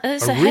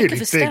really heck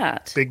of a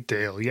stat. Big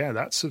deal. Yeah,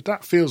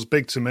 that feels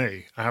big to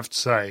me, I have to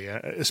say,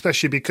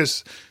 especially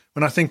because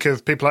when I think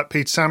of people like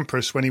Pete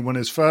Sampras, when he won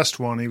his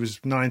first one, he was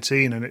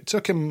 19, and it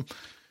took him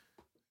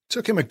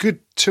a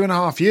good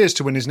 2.5 years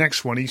to win his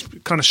next one. He's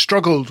kind of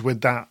struggled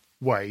with that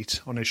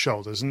weight on his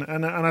shoulders, and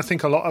I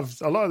think a lot of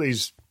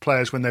these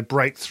players, when they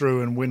break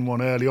through and win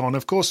one early on,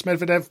 of course,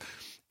 Medvedev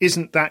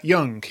isn't that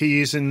young. He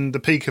is in the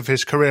peak of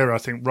his career, I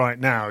think, right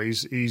now.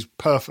 He's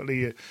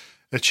perfectly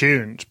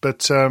attuned,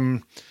 but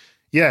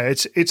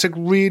it's a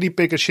really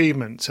big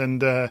achievement,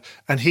 and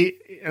he,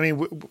 I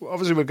mean,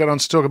 obviously we'll get on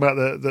to talk about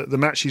the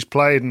match he's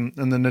played and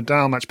the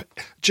Nadal match, but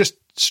it just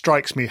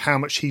strikes me how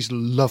much he's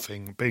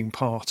loving being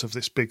part of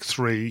this big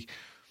three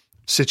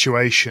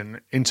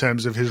situation in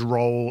terms of his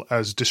role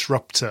as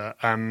disruptor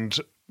and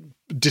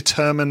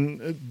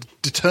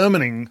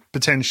determining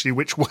potentially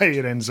which way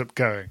it ends up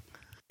going.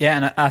 Yeah,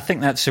 and I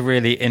think that's a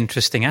really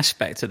interesting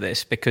aspect of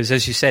this because,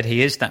 as you said,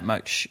 he is that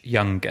much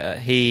younger.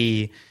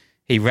 He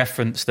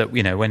referenced that,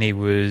 you know, when he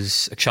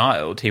was a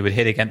child, he would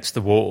hit against the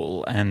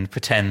wall and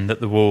pretend that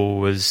the wall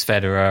was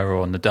Federer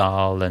or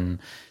Nadal, and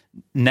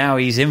now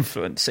he's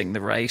influencing the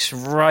race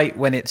right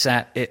when it's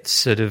at its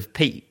sort of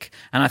peak.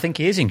 And I think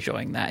he is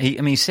enjoying that.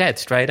 He said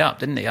straight up,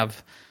 didn't he? I'm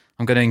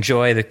going to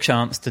enjoy the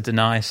chance to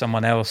deny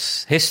someone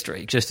else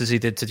history, just as he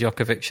did to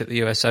Djokovic at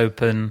the US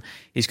Open.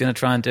 He's going to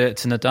try and do it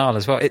to Nadal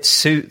as well. It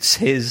suits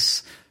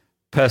his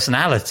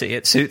personality.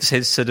 It suits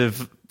his sort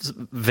of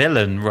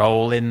villain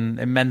role in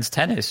men's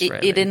tennis.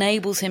 Really. It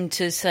enables him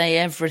to say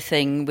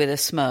everything with a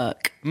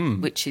smirk,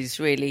 which is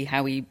really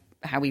how he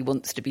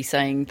wants to be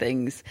saying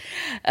things.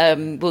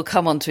 We'll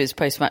come on to his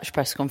post-match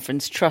press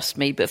conference, trust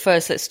me. But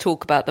first, let's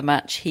talk about the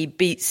match. He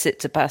beats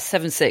Tsitsipas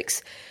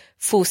 7-6,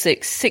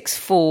 4-6,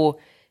 6-4,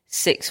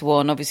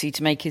 6-1, obviously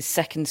to make his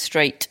second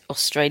straight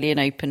Australian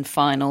Open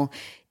final.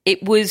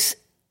 It was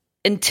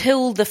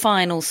until the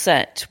final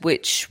set,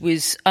 which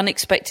was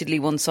unexpectedly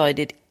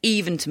one-sided,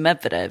 even to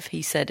Medvedev.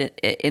 He said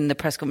in the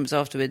press conference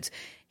afterwards,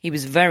 he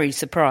was very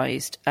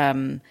surprised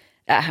at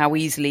how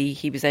easily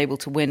he was able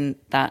to win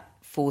that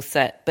fourth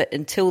set. But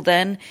until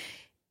then,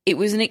 it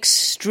was an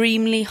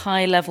extremely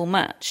high-level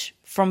match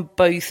from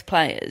both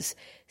players.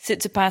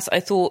 Tsitsipas, I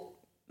thought,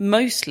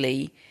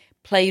 mostly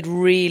played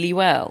really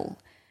well.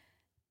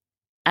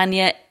 And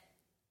yet,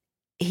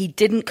 he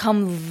didn't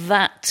come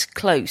that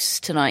close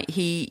tonight.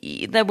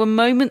 There were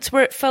moments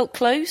where it felt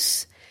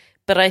close,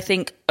 but I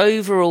think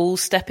overall,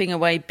 stepping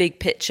away, big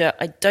picture,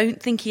 I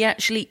don't think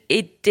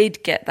it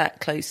did get that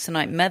close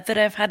tonight.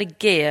 Medvedev had a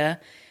gear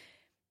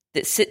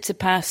that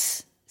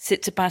Tsitsipas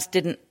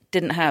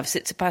didn't have.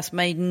 Tsitsipas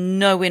made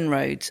no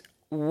inroads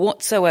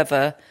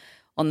whatsoever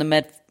on the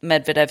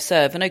Medvedev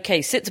serve. And okay,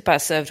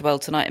 Tsitsipas served well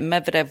tonight, and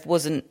Medvedev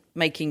wasn't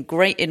making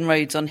great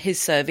inroads on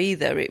his serve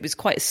either. It was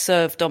quite a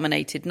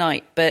serve-dominated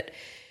night, but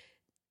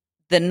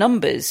the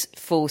numbers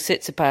for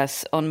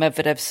Tsitsipas on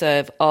Medvedev's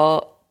serve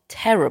are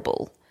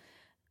terrible.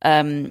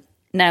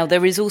 Now,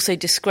 there is also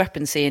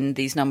discrepancy in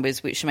these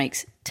numbers, which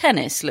makes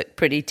tennis look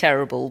pretty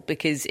terrible,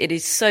 because it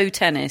is so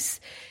tennis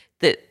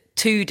that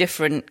two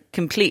different,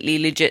 completely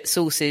legit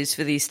sources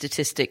for these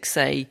statistics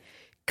say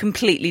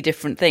completely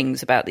different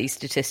things about these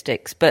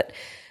statistics. But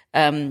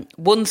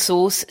one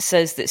source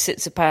says that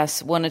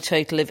Tsitsipas won a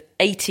total of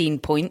 18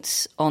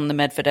 points on the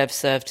Medvedev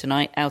serve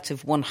tonight out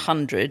of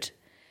 100.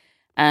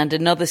 And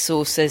another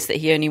source says that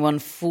he only won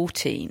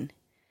 14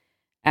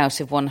 out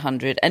of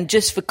 100. And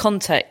just for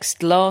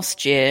context,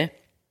 last year,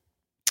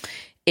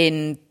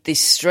 in the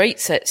straight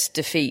sets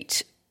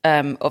defeat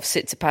of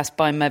Tsitsipas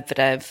by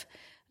Medvedev,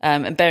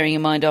 and bearing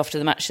in mind after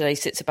the match today,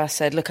 Tsitsipas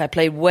said, "Look, I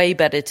played way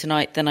better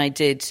tonight than I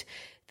did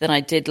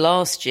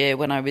last year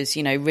when I was,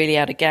 really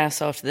out of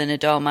gas after the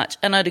Nadal match."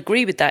 And I'd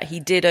agree with that. He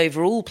did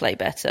overall play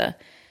better.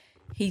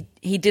 He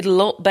did a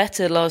lot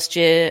better last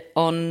year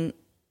on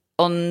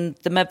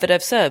the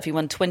Medvedev serve. He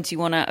won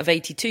 21 out of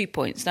 82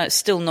 points. Now, it's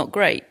still not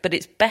great, but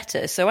it's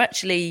better. So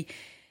actually,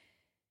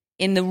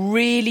 in the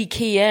really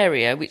key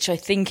area, which I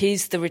think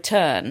is the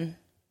return,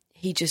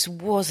 he just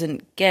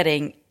wasn't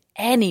getting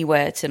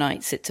anywhere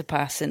tonight,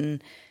 Tsitsipas,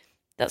 and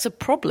that's a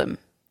problem,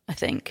 I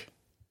think.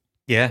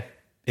 Yeah,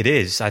 it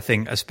is. I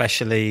think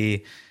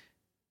especially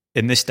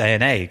in this day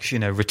and age,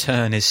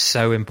 return is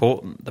so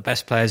important. The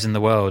best players in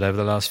the world over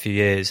the last few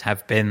years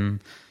have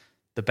been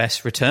the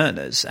best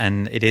returners,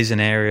 and it is an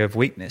area of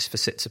weakness for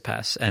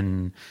Tsitsipas.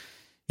 And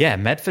yeah,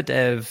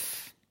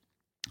 Medvedev,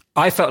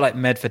 I felt like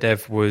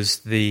Medvedev was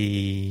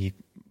the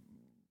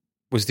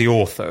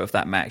author of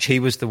that match. He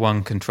was the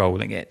one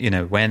controlling it.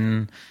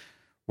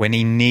 When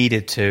he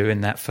needed to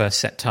in that first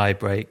set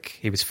tiebreak,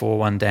 he was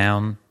 4-1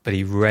 down, but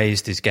he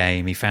raised his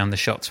game. He found the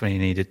shots when he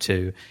needed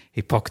to.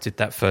 He pocketed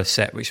that first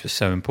set, which was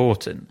so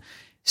important.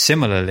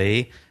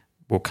 Similarly,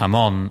 we'll come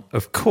on,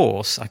 of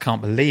course, I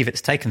can't believe it's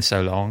taken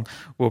so long,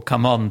 we'll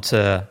come on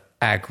to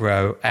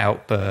aggro,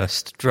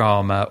 outburst,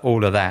 drama,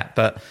 all of that.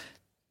 But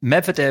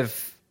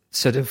Medvedev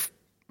sort of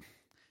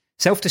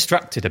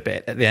self-destructed a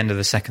bit at the end of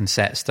the second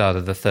set, start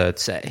of the third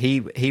set.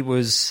 He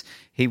was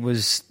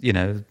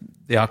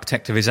the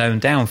architect of his own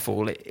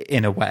downfall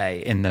in a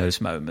way in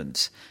those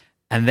moments.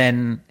 And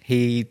then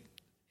he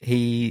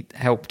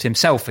helped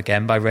himself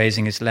again by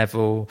raising his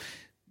level,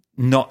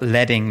 not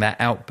letting that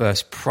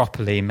outburst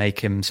properly make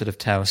him sort of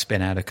tail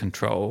spin out of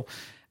control.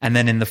 And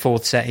then in the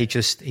fourth set,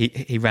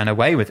 he ran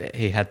away with it.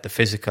 He had the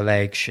physical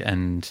edge,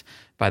 and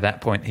by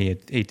that point, he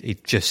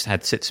just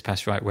had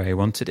Tsitsipas right where he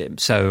wanted him.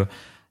 So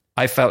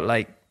I felt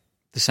like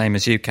the same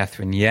as you,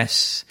 Catherine.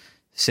 Yes,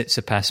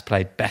 Tsitsipas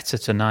played better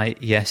tonight.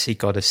 Yes, he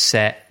got a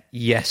set.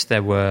 Yes,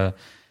 there were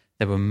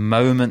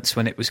moments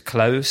when it was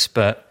close,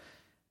 but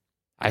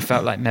I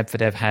felt like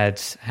Medvedev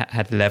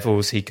had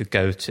levels he could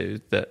go to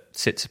that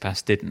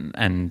Tsitsipas didn't,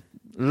 and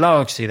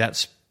largely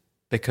that's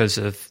because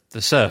of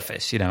the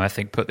surface. I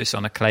think put this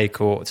on a clay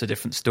court, it's a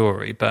different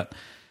story, but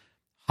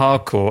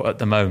hard court at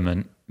the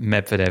moment,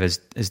 Medvedev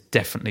has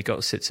definitely got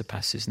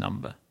Tsitsipas's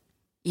number.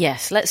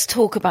 Yes, let's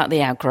talk about the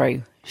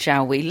aggro,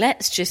 shall we?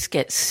 Let's just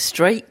get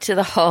straight to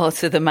the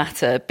heart of the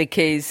matter,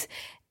 because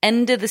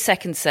end of the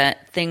second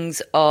set,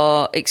 things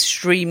are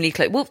extremely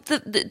close. Well,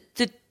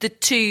 the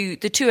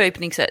two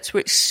opening sets were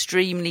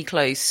extremely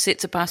close.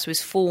 Tsitsipas was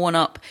 4-1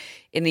 up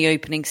in the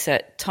opening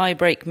set.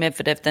 Tiebreak,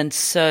 Medvedev then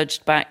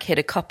surged back, hit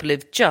a couple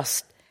of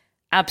just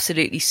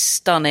absolutely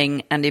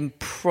stunning and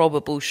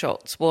improbable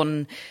shots.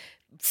 One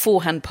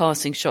forehand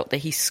passing shot that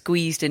he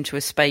squeezed into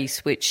a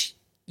space which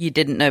you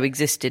didn't know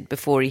existed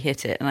before he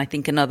hit it. And I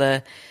think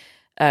another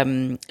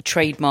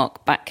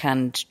trademark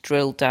backhand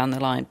drilled down the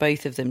line.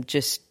 Both of them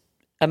just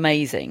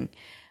amazing.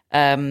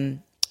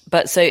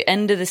 But so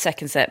end of the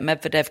second set,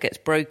 Medvedev gets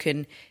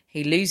broken.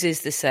 He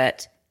loses the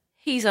set.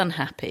 He's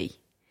unhappy.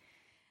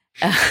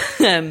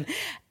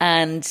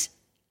 And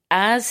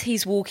as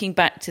he's walking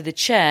back to the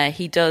chair,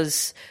 he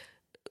does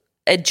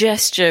a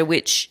gesture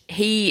which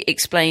he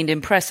explained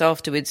in press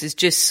afterwards as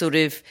just sort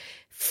of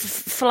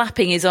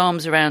flapping his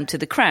arms around to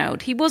the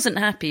crowd. He wasn't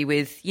happy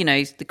with,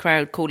 the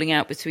crowd calling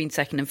out between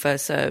second and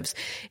first serves.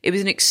 It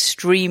was an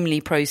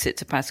extremely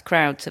pro-Tsitsipas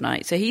crowd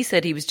tonight. So he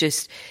said he was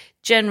just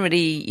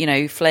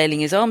generally,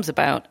 flailing his arms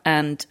about.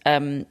 And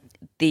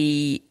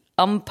the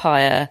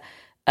umpire,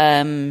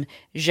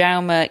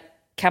 Jaume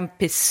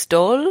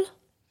Campistol,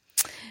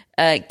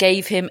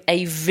 gave him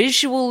a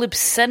visual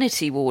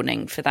obscenity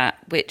warning for that,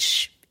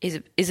 which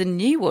is a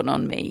new one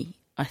on me,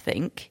 I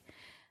think.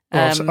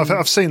 Well,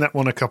 I've seen that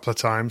one a couple of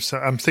times.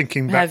 I'm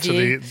thinking back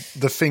to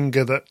the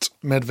finger that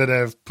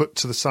Medvedev put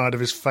to the side of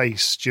his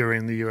face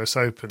during the US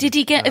Open. Did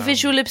he get a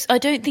visual... I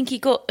don't think he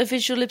got a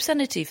visual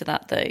obscenity for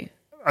that, though.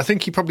 I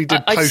think he probably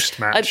did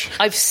post-match.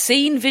 I've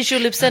seen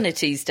visual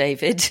obscenities,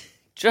 David.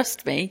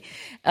 Trust me.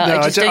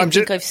 I don't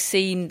think I've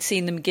seen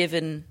them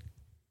given...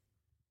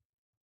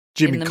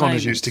 Jimmy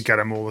Connors used to get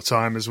them all the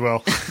time as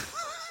well,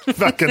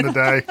 back in the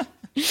day.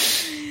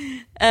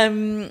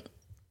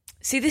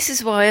 See, this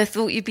is why I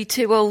thought you'd be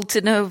too old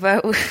to know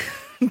about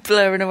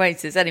Blur and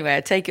Oasis. Anyway, I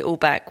take it all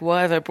back.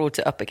 Why have I brought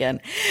it up again?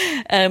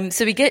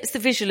 So he gets the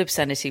visual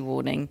obscenity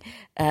warning,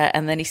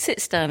 and then he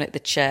sits down at the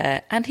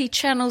chair and he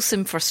channels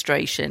some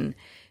frustration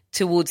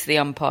towards the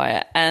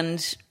umpire.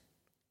 And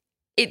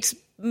it's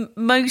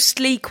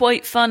mostly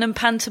quite fun and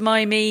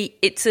pantomimey.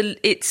 It's over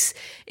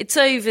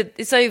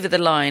the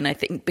line, I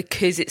think,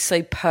 because it's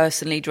so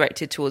personally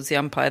directed towards the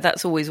umpire.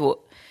 That's always what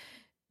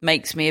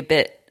makes me a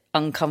bit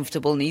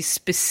uncomfortable. And he's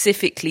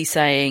specifically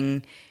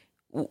saying,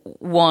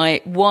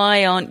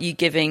 why aren't you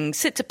giving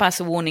Tsitsipas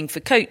a warning for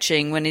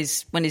coaching when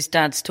his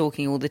dad's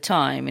talking all the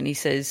time? And he's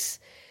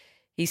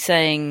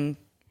saying,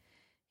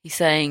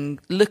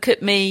 look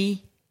at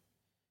me.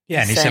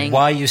 Yeah, and he said,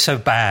 why are you so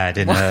bad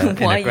in a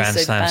Grand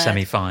Slam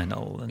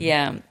semi-final?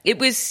 Yeah, it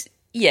was,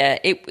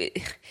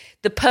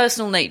 the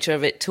personal nature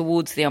of it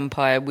towards the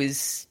umpire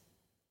was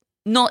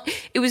not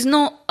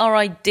our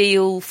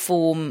ideal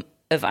form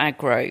of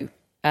aggro.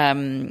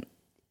 But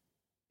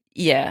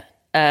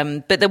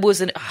there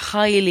was a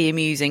highly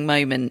amusing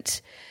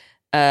moment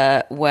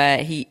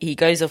where he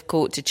goes off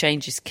court to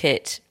change his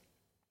kit,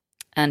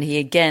 and he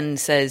again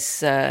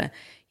says,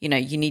 you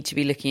need to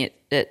be looking at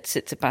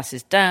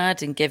Tsitsipas's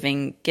dad and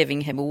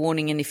giving him a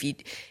warning, and if you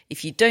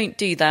don't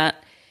do that,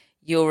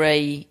 you're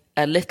a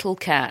little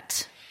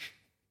cat,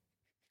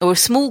 or a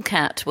small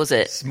cat, was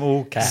it?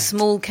 Small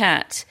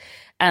cat.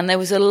 And there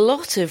was a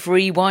lot of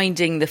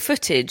rewinding the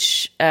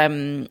footage.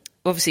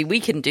 Obviously, we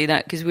couldn't do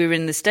that because we were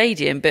in the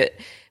stadium, but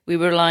we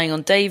were relying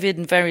on David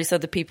and various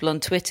other people on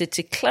Twitter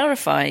to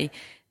clarify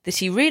that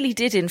he really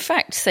did, in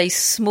fact, say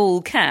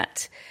small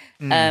cat.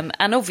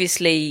 And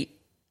obviously,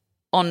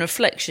 on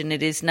reflection,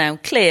 it is now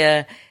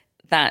clear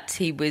that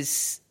he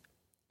was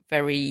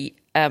very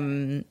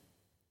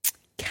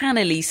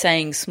cannily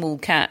saying small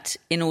cat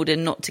in order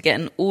not to get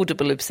an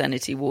audible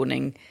obscenity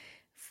warning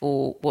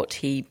for what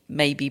he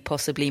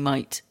possibly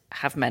might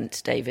have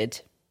meant,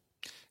 David.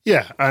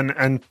 Yeah,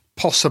 and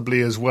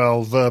possibly as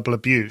well verbal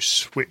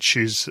abuse, which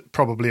is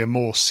probably a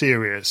more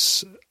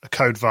serious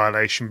code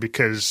violation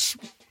because,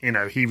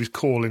 he was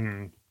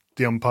calling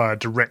the umpire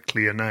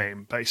directly a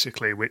name,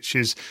 basically, which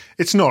is,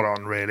 it's not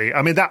on really.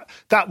 I mean,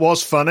 that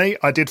was funny.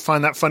 I did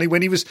find that funny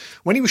when he was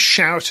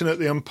shouting at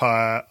the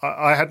umpire.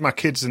 I had my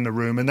kids in the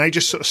room and they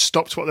just sort of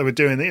stopped what they were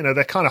doing.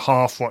 They're kind of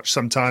half watched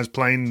sometimes,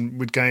 playing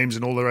with games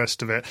and all the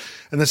rest of it.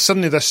 And then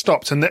suddenly they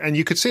stopped and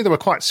you could see they were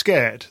quite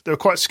scared. They were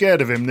quite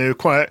scared of him. They were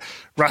quite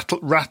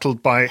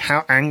rattled by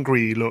how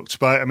angry he looked.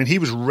 But I mean, he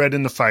was red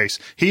in the face.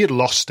 He had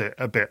lost it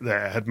a bit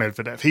there, had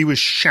Medvedev. He was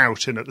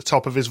shouting at the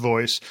top of his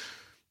voice.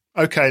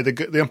 Okay,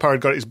 the umpire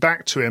had got his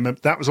back to him, and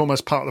that was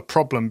almost part of the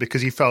problem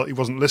because he felt he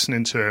wasn't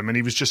listening to him, and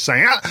he was just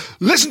saying,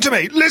 listen to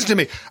me,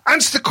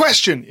 answer the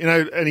question,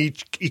 and he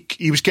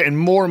was getting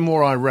more and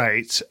more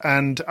irate,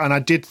 and I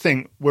did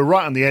think we're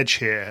right on the edge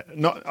here.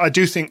 I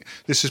do think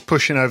this is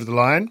pushing over the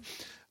line,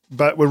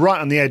 but we're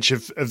right on the edge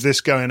of this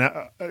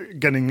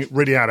getting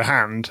really out of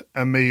hand,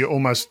 and me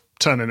almost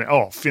turning it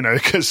off,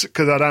 because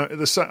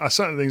there's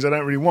certain things I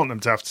don't really want them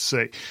to have to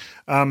see,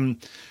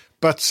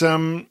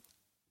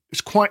 It's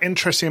quite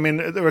interesting. I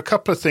mean, there were a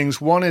couple of things.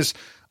 One is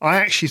I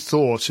actually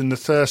thought in the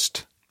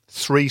first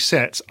 3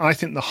 sets, I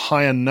think the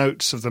higher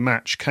notes of the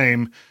match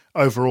came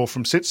overall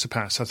from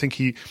Tsitsipas. I think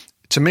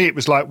to me, it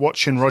was like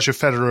watching Roger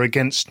Federer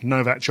against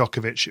Novak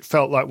Djokovic. It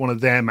felt like one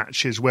of their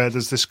matches where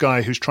there's this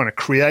guy who's trying to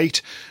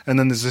create and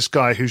then there's this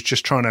guy who's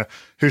just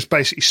who's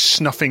basically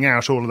snuffing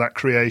out all of that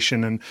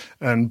creation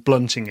and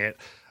blunting it.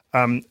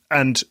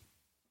 And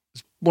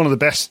one of the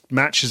best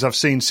matches I've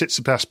seen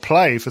Tsitsipas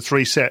play for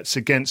 3 sets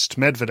against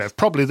Medvedev,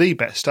 probably the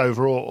best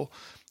overall.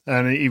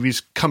 And he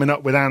was coming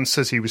up with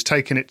answers, he was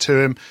taking it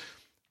to him.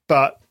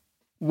 But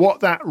what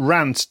that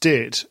rant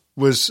did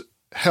was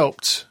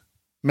helped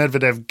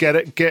Medvedev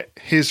get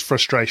his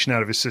frustration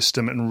out of his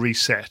system and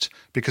reset.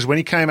 Because when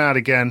he came out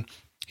again,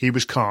 he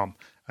was calm.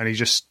 And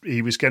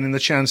he was getting the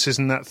chances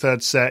in that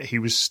 3rd set. He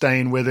was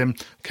staying with him.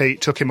 Okay,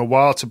 it took him a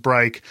while to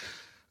break.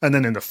 And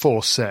then in the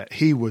 4th set,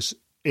 he was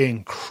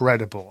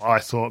incredible. I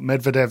thought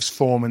Medvedev's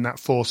form in that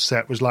fourth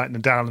set was like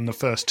Nadal in the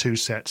first two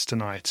sets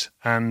tonight,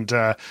 and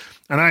I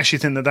actually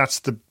think that that's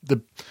the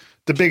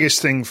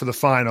biggest thing for the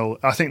final.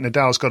 I think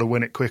Nadal's got to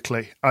win it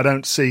quickly. I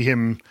don't see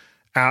him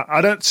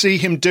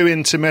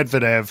doing to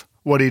Medvedev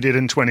what he did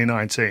in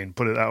 2019.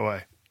 Put it that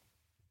way.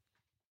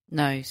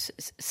 No,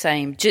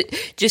 same.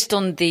 Just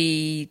on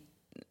the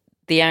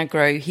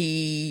aggro,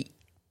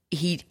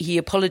 he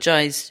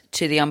apologised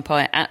to the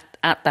umpire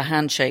at the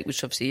handshake,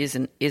 which obviously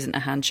isn't a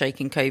handshake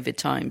in COVID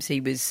times.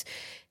 He was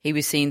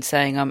seen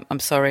saying, "I'm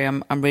sorry,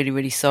 I'm really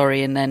really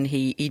sorry," and then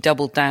he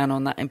doubled down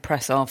on that in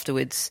press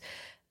afterwards.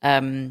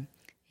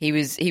 He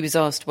was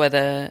asked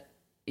whether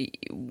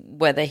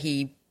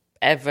he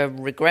ever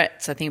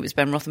regrets. I think it was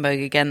Ben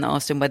Rothenberg again that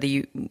asked him whether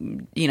you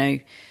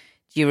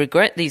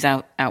regret these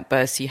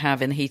outbursts you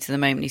have in the heat of the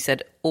moment. He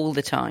said, all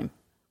the time.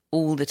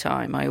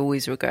 I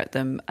always regret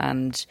them.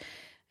 And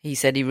he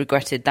said he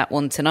regretted that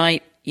one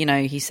tonight.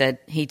 He said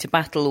heat of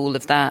battle, all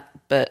of that.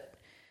 But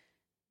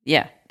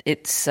yeah,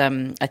 it's,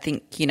 I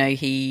think,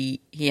 he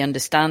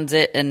understands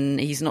it, and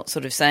he's not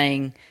sort of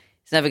saying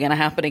it's never going to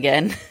happen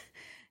again.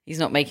 He's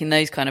not making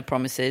those kind of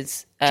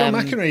promises. John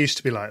McEnroe used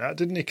to be like that,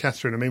 didn't he,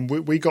 Catherine? I mean,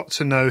 we got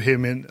to know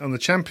him on the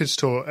Champions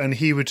Tour, and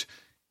he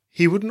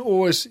wouldn't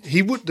always.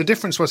 The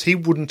difference was he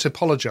wouldn't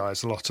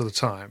apologise a lot of the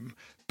time,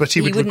 but he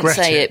would regret it. He wouldn't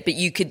say it, but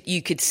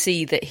you could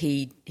see that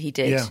he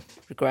did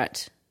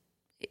regret.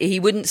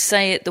 He wouldn't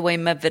say it the way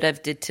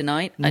Medvedev did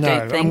tonight. I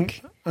don't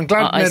think. I'm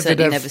glad Medvedev. I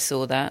certainly never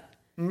saw that.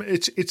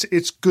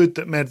 It's good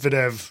that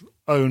Medvedev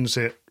owns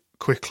it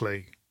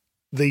quickly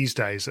these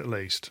days. At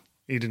least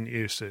he didn't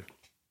used to.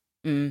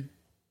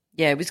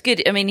 Yeah, it was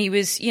good. I mean, he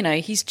was.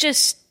 He's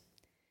just.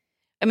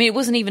 I mean, it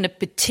wasn't even a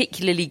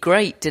particularly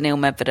great Daniil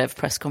Medvedev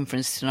press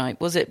conference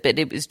tonight, was it? But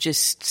it was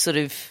just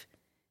it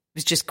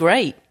was just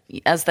great,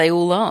 as they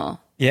all are.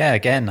 Yeah,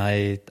 again,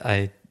 I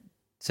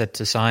said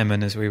to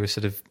Simon as we were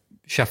sort of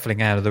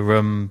shuffling out of the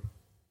room,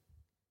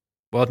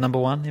 world number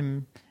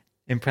one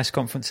in press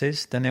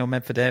conferences, Daniil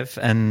Medvedev,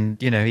 and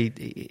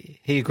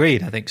he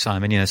agreed. I think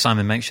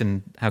Simon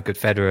mentioned how good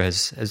Federer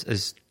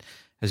has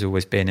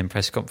always been in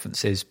press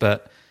conferences,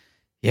 but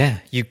yeah,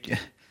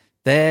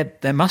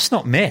 There must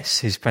not miss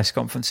his press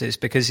conferences,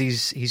 because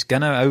he's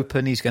going to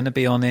open, he's going to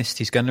be honest,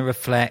 he's going to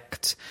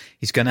reflect,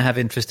 he's going to have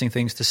interesting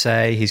things to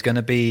say, he's going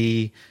to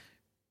be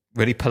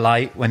really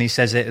polite when he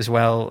says it as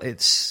well.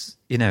 It's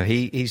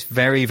he's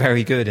very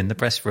very good in the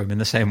press room in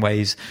the same way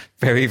he's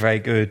very very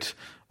good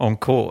on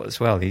court as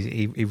well.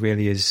 He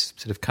really is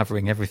sort of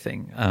covering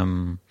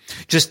everything.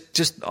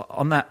 Just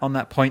on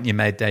that point you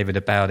made, David,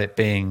 about it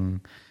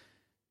being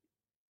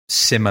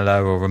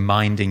similar or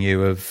reminding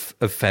you of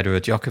Federer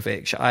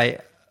Djokovic,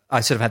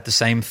 I sort of had the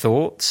same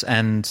thoughts.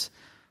 And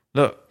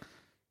look,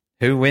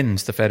 who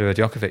wins the Federer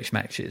Djokovic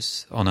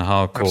matches on a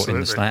hard court in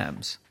the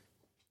slams?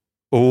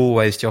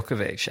 Always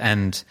Djokovic.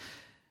 And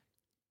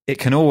it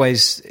can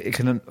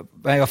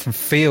very often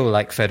feel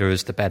like Federer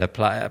is the better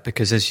player,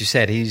 because, as you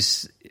said,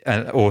 he's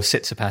or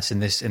Tsitsipas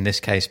in this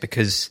case,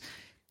 because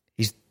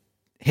he's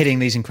hitting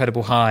these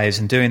incredible highs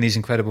and doing these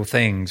incredible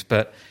things.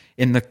 But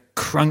in the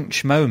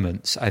crunch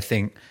moments, I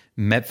think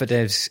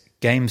Medvedev's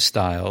game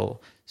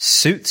style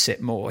suits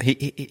it more. He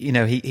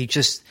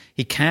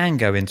can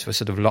go into a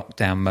sort of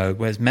lockdown mode,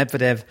 whereas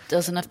Medvedev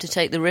doesn't have to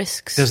take the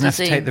risks.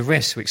 Take the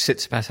risks which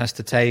Tsitsipas has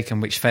to take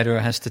and which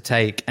Federer has to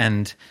take.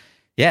 And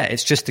yeah,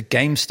 it's just a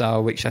game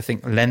style which I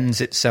think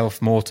lends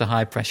itself more to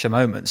high pressure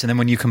moments. And then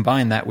when you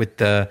combine that with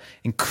the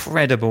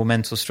incredible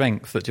mental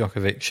strength that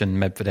Djokovic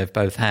and Medvedev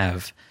both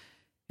have,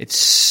 it's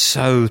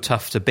so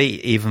tough to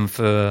beat, even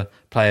for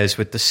players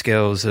with the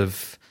skills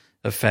of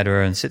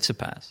Federer and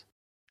Tsitsipas.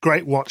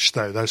 Great watch,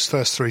 though, those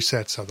first three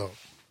sets, I thought.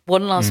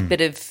 One last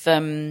bit of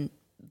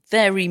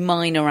very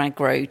minor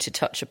aggro to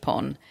touch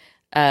upon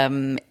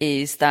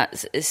is that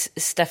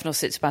Stefanos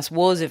Tsitsipas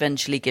was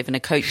eventually given a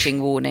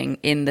coaching warning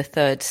in the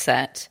third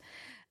set.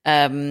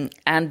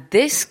 And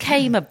this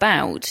came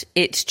about,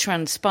 it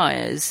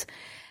transpires,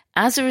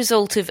 as a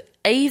result of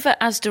Eva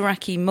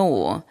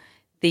Asderaki-Moore,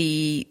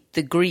 the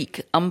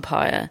Greek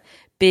umpire,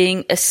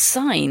 being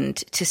assigned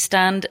to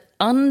stand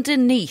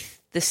underneath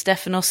the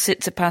Stefanos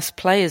Tsitsipas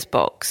players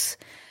box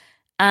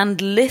and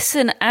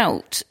listen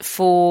out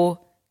for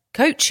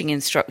coaching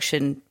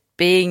instruction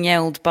being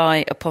yelled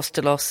by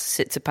Apostolos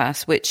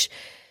Tsitsipas, which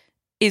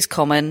is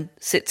common.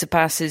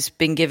 Tsitsipas has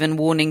been given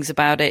warnings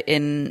about it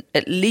in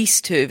at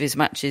least two of his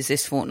matches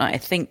this fortnight. I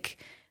think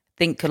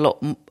a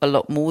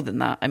lot more than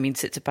that. I mean,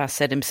 Tsitsipas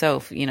said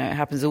himself, it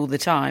happens all the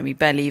time. He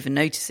barely even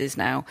notices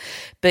now.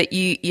 But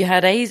you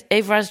had Eva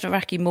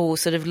Asderaki-Moore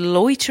sort of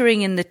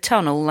loitering in the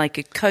tunnel like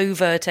a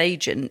covert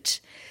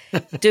agent,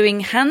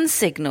 doing hand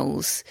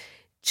signals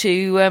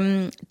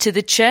to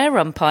the chair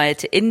umpire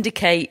to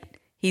indicate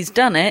he's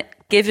done it,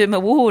 give him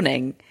a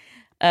warning.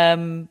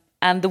 And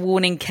the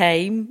warning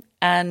came,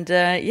 and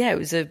it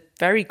was a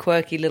very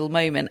quirky little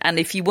moment. And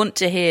if you want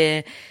to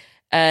hear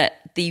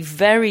the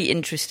very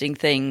interesting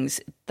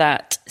things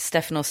that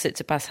Stefanos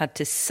Tsitsipas had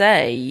to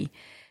say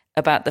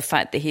about the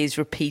fact that he is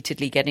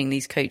repeatedly getting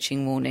these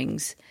coaching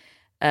warnings,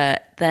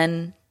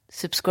 then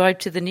subscribe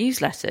to the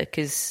newsletter,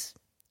 because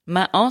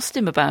Matt asked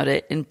him about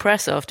it in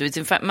press afterwards.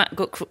 In fact, Matt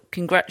got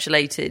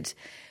congratulated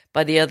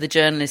by the other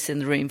journalists in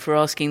the room for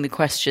asking the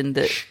question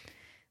that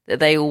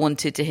they all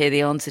wanted to hear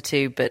the answer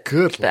to, but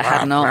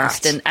hadn't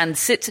asked. And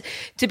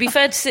to be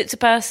fair to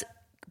Tsitsipas,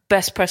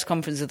 best press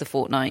conference of the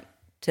fortnight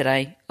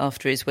today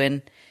after his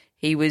win.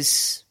 He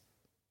wasn't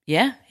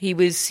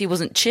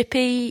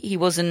chippy. He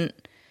wasn't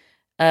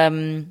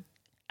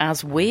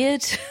as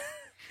weird.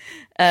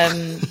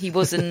 He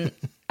wasn't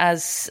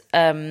as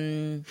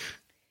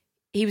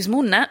he was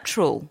more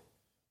natural,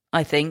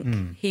 I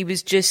think. He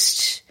was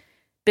just a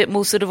bit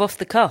more sort of off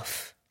the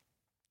cuff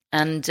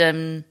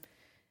and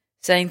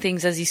saying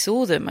things as he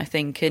saw them, I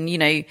think. And,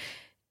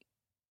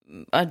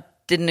 I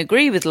didn't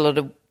agree with a lot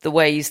of the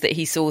ways that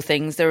he saw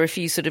things. There were a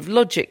few sort of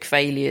logic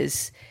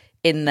failures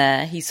in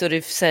there. He sort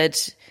of said,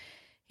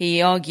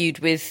 he argued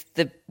with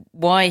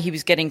why he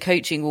was getting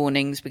coaching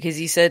warnings, because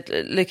he said,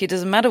 look, it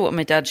doesn't matter what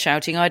my dad's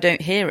shouting, I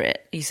don't hear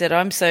it. He said,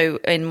 I'm so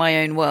in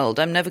my own world,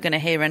 I'm never going to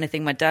hear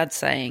anything my dad's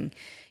saying,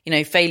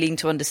 failing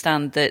to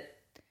understand that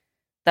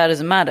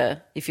doesn't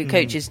matter. If your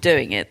coach is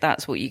doing it,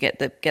 that's what you get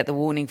the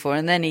warning for.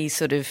 And then he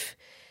sort of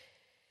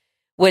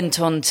went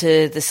on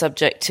to the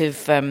subject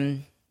of,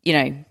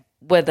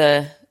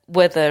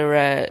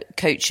 whether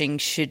coaching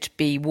should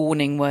be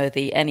warning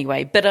worthy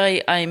anyway. But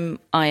I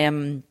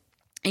am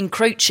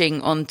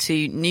encroaching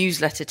onto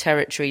newsletter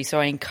territory, so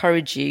I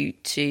encourage you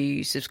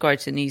to subscribe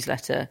to the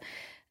newsletter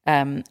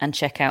and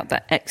check out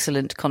that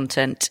excellent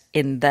content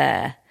in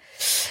there.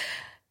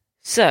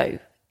 So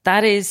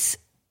that is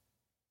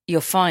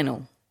your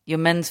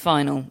men's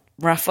final.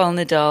 Rafael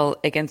Nadal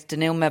against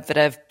Daniil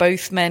Medvedev,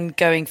 both men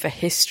going for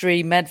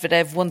history.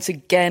 Medvedev once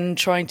again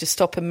trying to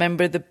stop a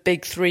member of the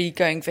big three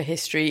going for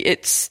history.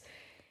 It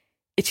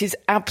is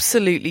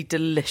absolutely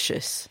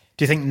delicious.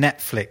 Do you think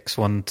Netflix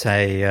want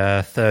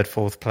a third,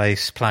 fourth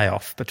place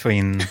playoff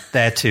between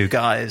their two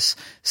guys,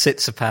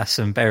 Tsitsipas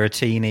and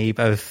Berrettini,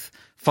 both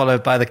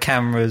followed by the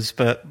cameras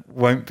but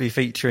won't be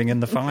featuring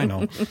in the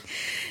final?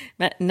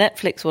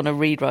 Netflix want to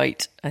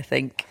rewrite, I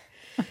think.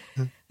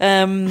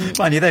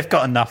 Mind you, they've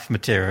got enough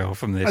material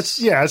from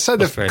this. I'd say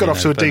they've got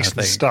off to a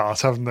decent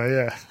start, haven't they?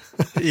 Yeah.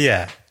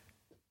 Yeah.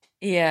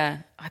 Yeah,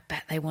 I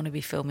bet they want to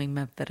be filming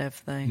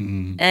Medvedev,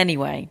 though.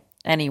 Anyway.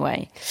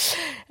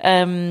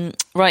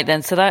 Right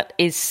then, so that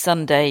is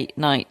Sunday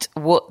night.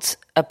 What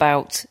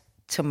about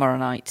tomorrow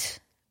night?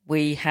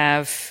 We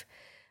have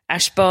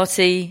Ash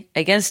Barty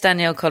against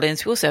Danielle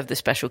Collins. We also have the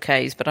Special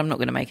Ks, but I'm not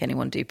going to make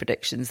anyone do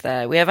predictions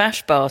there. We have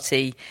Ash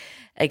Barty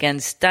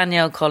against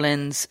Danielle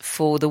Collins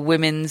for the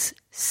women's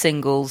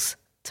singles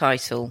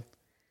title.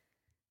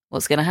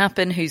 What's going to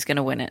happen? Who's going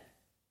to win it?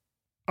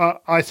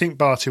 I think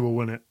Barty will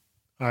win it.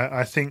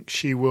 I think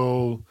she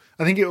will.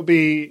 I think it will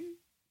be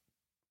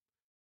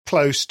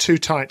close, 2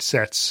 tight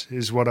sets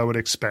is what I would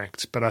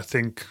expect. But I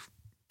think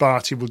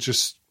Barty will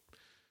just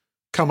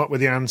come up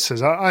with the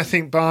answers. I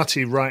think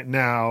Barty right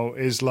now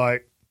is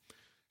like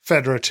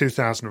Federer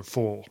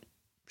 2004.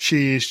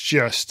 She is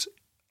just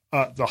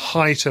at the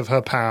height of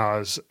her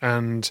powers,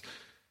 and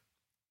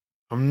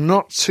I'm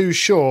not too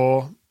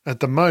sure at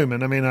the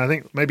moment. I mean, I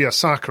think maybe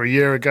Osaka a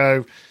year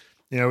ago,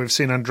 we've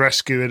seen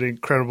Andreescu at an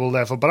incredible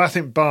level, but I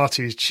think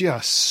Barty is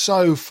just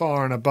so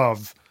far and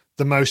above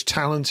the most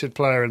talented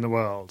player in the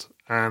world.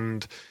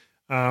 And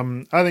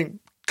I think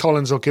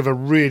Collins will give a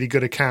really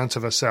good account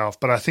of herself,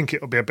 but I think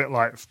it'll be a bit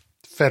like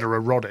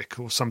Federer-Roddick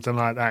or something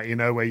like that,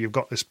 where you've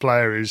got this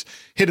player who's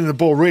hitting the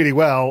ball really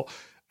well,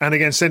 and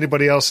against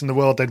anybody else in the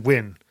world, they'd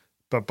win.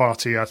 But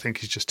Barty, I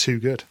think, is just too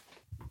good.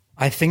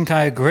 I think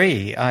I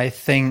agree. I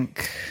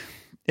think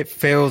it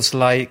feels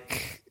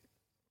like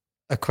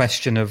a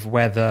question of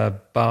whether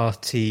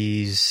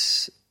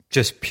Barty's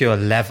just pure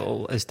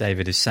level, as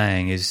David is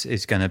saying,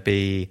 is going to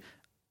be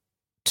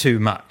too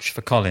much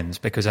for Collins,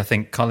 because I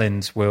think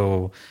Collins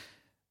will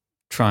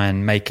try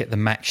and make it the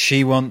match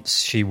she wants.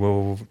 She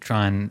will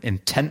try and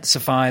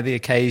intensify the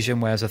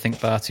occasion, whereas I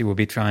think Barty will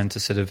be trying to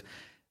sort of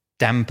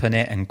dampen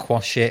it and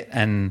quash it.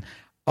 And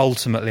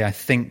ultimately, I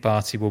think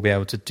Barty will be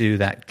able to do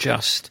that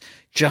just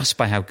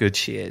by how good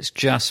she is,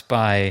 just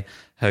by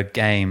her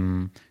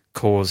game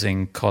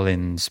causing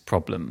Collins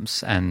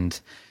problems. And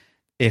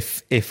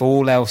if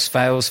all else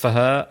fails for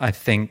her, I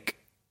think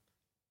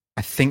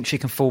she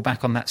can fall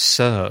back on that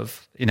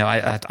serve.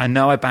 I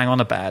know I bang on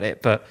about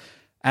it, but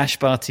Ash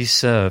Barty's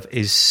serve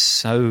is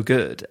so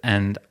good,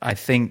 and I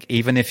think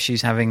even if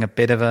she's having a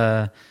bit of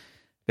a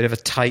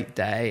tight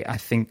day, I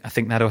think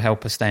that'll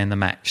help her stay in the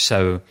match.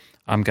 So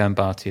I'm going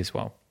Barty as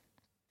well.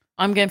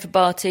 I'm going for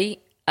Barty,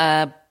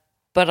 but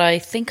I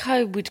think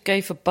I would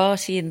go for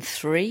Barty in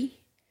 3.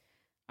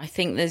 I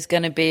think there's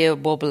going to be a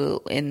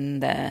wobble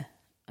in there.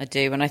 I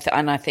do, and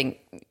I think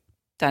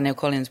Danielle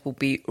Collins will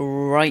be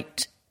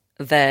right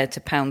there to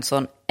pounce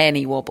on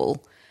any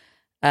wobble.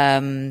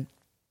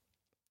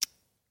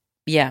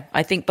 Yeah,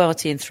 I think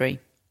Barty in 3.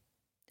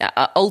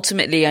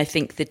 Ultimately, I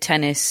think the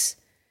tennis,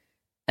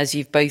 as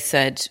you've both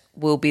said,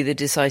 will be the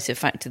decisive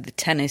factor. The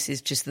tennis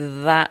is just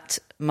that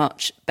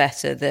much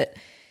better that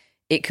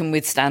it can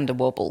withstand a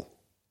wobble.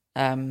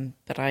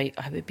 But I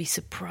would be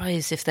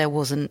surprised if there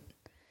wasn't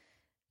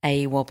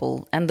a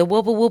wobble. And the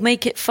wobble will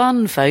make it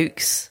fun,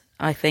 folks,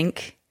 I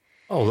think.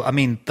 Oh, I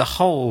mean, the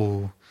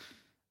whole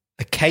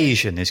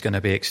occasion is going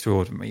to be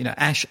extraordinary. You know,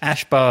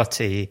 Ash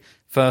Barty,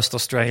 first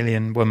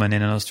Australian woman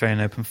in an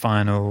Australian Open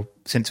final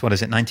since,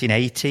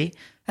 1980?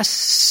 That's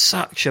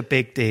such a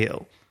big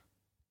deal.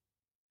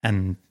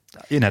 And,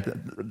 you know,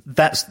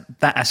 that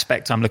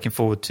aspect I'm looking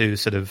forward to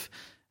sort of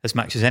as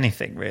much as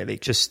anything, really.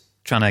 Just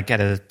trying to get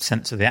a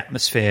sense of the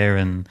atmosphere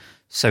and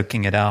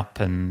soaking it up.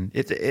 And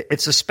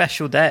it's a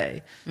special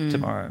day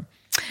tomorrow.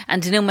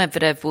 And Daniil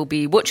Medvedev will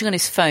be watching on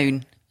his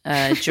phone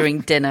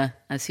during dinner,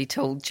 as he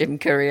told Jim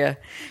Courier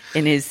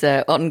in his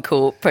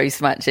on-court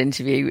post-match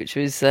interview, which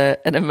was an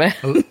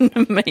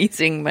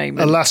amazing moment.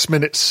 A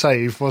last-minute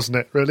save, wasn't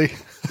it, really?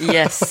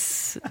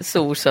 Yes,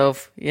 sort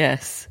of,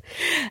 yes.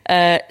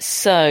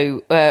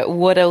 So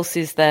what else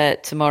is there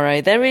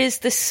tomorrow? There is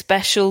the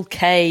Special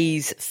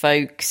Ks,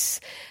 folks.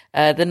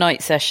 The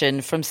night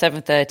session from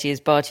 7:30 is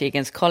Barty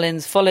against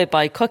Collins, followed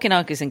by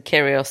Kokkinakis and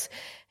Kyrgios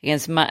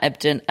against Matt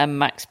Ebden and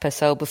Max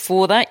Purcell.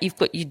 Before that, you've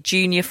got your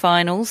junior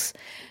finals.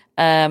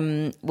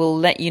 We'll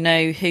let you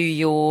know who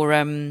your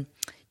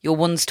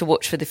ones to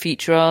watch for the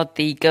future are.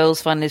 The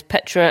girls' final is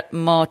Petra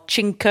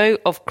Marcinko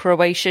of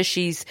Croatia.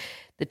 She's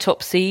the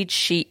top seed.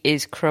 She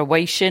is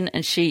Croatian,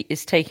 and she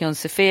is taking on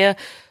Sofia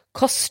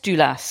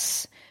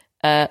Kostulas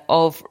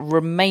of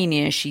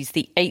Romania. She's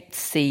the 8th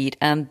seed.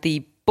 And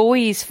the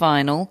boys'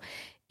 final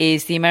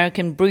is the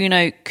American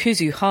Bruno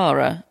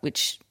Kuzuhara,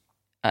 which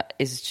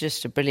is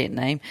just a brilliant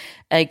name,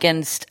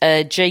 against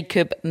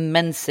Jacob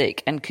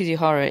Mensik. And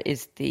Kuzuhara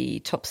is the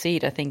top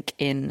seed, I think,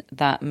 in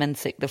that.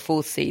 Mensik, the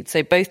 4th seed.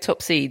 So both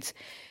top seeds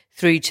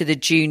through to the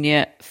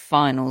junior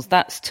finals.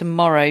 That's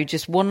tomorrow.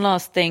 Just one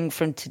last thing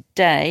from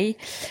today,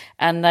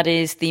 and that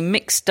is the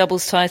mixed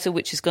doubles title,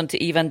 which has gone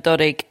to Ivan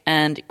Dodig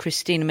and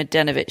Kristina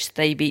Mladenovic.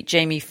 They beat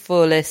Jamie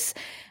Fourlis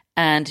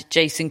and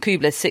Jason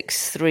Kubler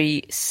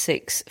 6-3,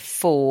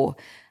 6-4.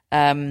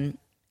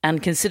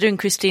 And considering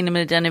Kristina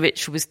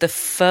Mladenovic was the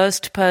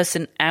first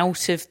person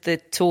out of the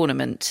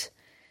tournament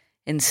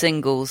in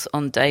singles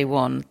on day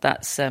one,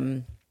 that's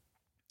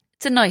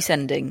it's a nice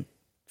ending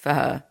for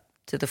her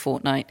to the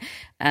fortnight.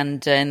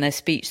 And in their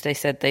speech, they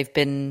said they've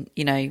been,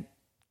 you know,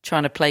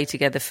 trying to play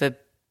together for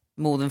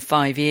more than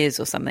 5 years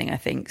or something, I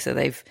think. So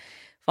they've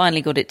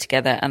finally got it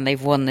together and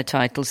they've won the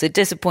titles. A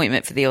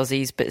disappointment for the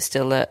Aussies, but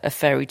still a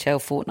fairy tale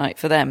fortnight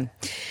for them.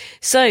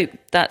 So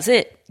that's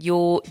it.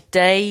 Your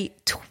day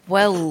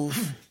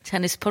 12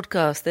 tennis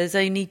podcast. There's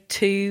only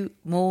 2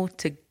 more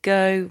to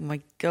go. My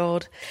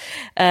God.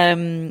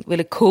 We'll,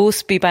 of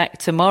course, be back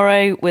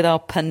tomorrow with our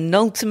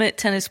penultimate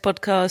tennis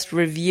podcast,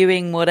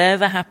 reviewing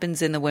whatever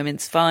happens in the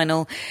women's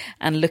final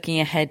and looking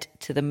ahead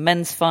to the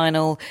men's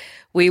final.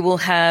 We will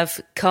have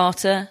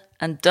Carter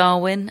and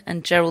Darwin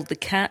and Gerald the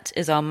cat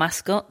as our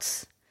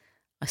mascots.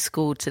 I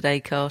scored today,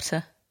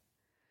 Carter.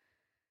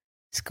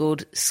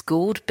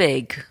 Scored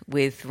big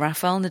with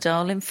Rafael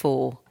Nadal in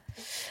 4.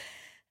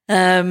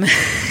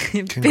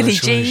 Billie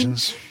Jean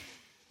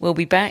will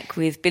be back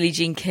with Billie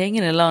Jean King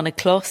and Alana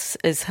Kloss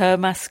as her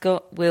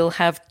mascot. We'll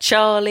have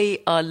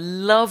Charlie, our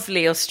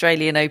lovely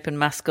Australian Open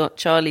mascot,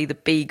 Charlie the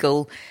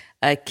Beagle.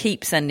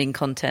 Keep sending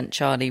content,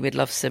 Charlie. We'd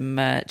love some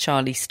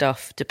Charlie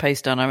stuff to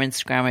post on our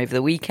Instagram over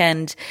the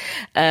weekend.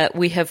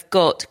 We have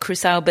got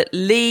Chris Albert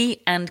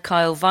Lee and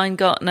Kyle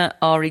Weingartner,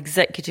 our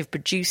executive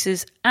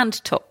producers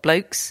and top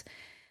blokes.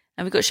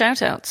 And we've got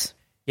shout-outs.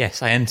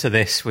 Yes, I enter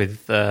this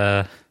with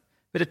a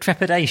bit of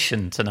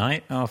trepidation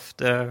tonight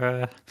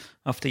after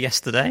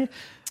yesterday.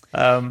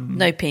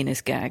 No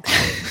penis gags.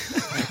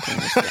 No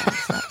penis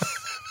gags.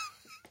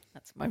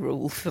 That's my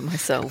rule for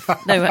myself.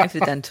 No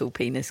accidental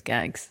penis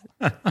gags.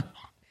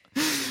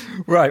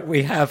 Right,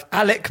 we have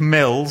Alec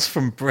Mills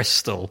from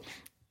Bristol.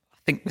 I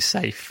think we're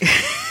safe.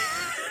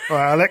 All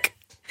right, Alec.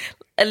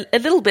 A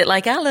little bit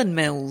like Alan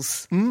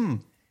Mills,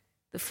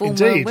 the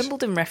former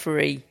Wimbledon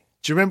referee.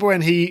 Do you remember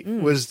when he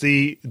was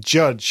the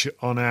judge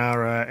on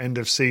our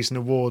end-of-season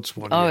awards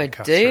one year? Oh, I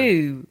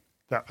do.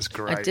 That was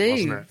great, I do,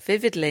 wasn't it?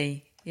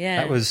 Vividly, yeah.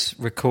 That was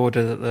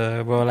recorded at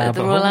the Royal Albert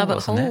Hall, Royal Albert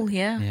wasn't Hall, it?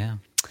 yeah.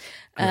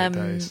 Great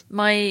days.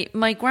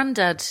 My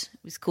granddad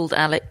was called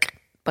Alec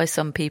by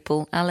some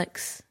people.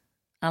 Alec.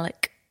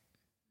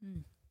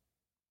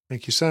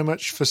 Thank you so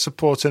much for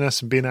supporting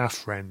us and being our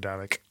friend,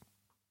 Alec.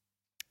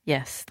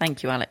 Yes,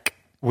 thank you, Alec.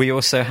 We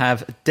also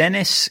have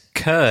Dennis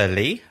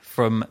Curley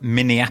from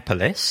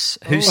Minneapolis,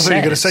 who I thought you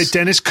were going to say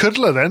Dennis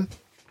Kudler then.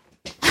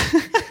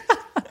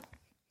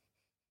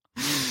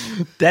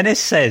 Dennis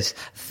says,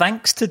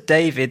 thanks to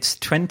David's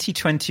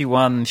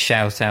 2021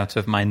 shout-out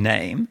of my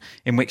name,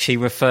 in which he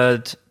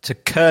referred to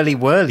Curly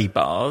Whirly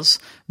bars,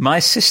 my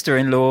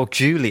sister-in-law,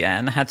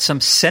 Julianne, had some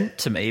sent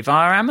to me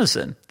via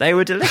Amazon. They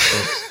were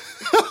delicious.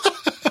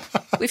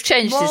 We've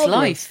changed his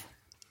life.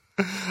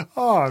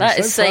 Oh, that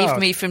so has saved proud.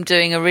 me from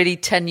doing a really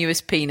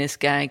tenuous penis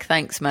gag.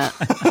 Thanks, Matt.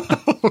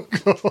 Oh,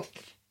 God.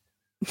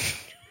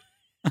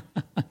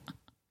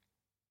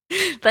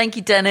 Thank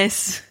you,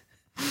 Dennis.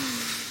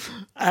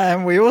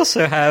 And we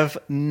also have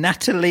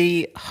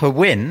Natalie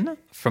Hwyn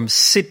from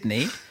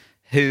Sydney,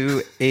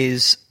 who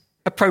is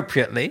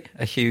appropriately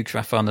a huge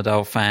Rafael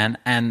Nadal fan,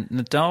 and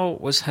Nadal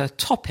was her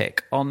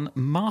topic on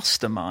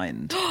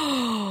Mastermind.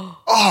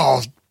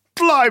 Oh,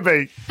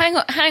 blimey.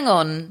 Hang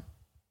on.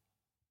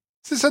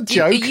 Is this a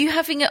joke? Are you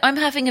having I'm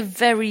having a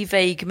very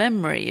vague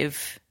memory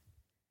of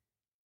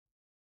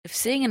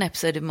seeing an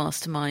episode of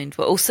Mastermind,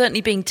 or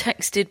certainly being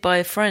texted by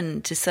a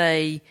friend to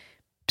say,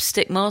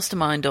 stick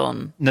Mastermind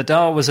on.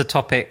 Nadal was a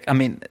topic. I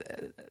mean,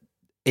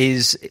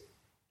 is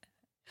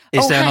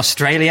there an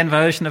Australian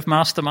version of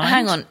Mastermind?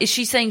 Hang on. Is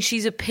she saying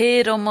she's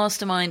appeared on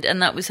Mastermind and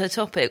that was her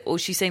topic, or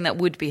is she saying that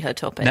would be her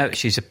topic? No,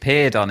 she's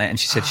appeared on it, and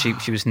she said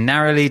she was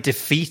narrowly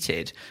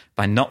defeated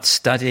by not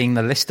studying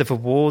the list of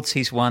awards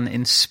he's won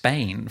in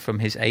Spain from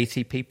his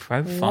ATP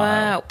profile.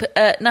 Wow.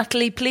 But,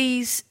 Natalie,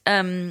 please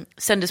send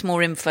us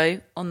more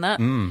info on that.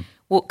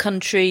 What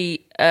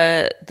country,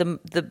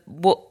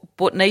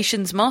 what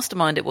nation's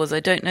Mastermind it was. I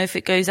don't know if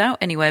it goes out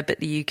anywhere but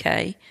the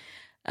UK.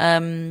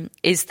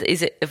 Is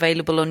it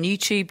available on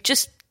YouTube?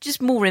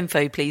 Just more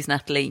info, please,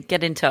 Natalie.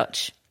 Get in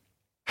touch.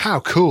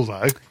 How cool,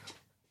 though.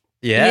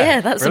 Yeah,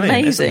 that's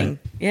amazing.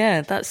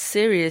 Yeah, that's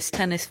serious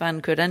tennis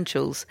fan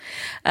credentials.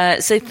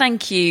 So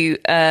thank you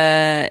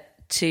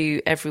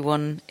to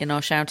everyone in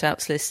our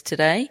shout-outs list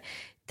today.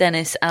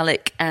 Dennis,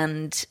 Alec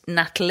and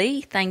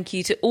Natalie. Thank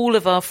you to all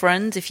of our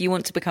friends. If you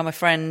want to become a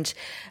friend,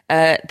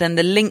 then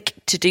the link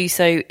to do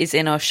so is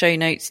in our show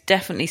notes.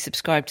 Definitely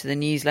subscribe to the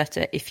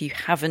newsletter if you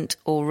haven't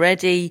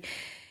already.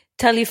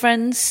 Tell your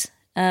friends,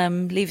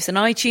 leave us an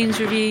iTunes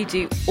review,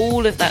 do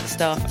all of that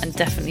stuff, and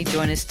definitely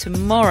join us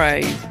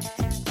tomorrow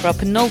for our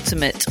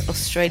penultimate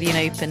Australian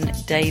Open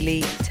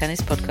daily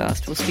tennis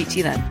podcast. We'll speak to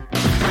you then.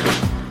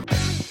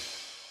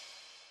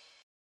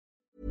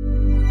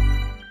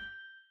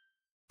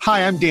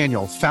 Hi, I'm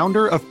Daniel,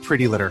 founder of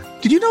Pretty Litter.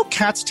 Did you know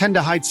cats tend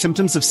to hide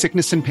symptoms of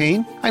sickness and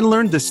pain? I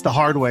learned this the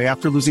hard way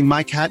after losing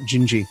my cat,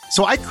 Gingy.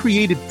 So I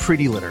created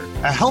Pretty Litter,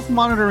 a health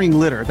monitoring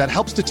litter that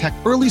helps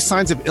detect early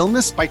signs of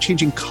illness by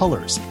changing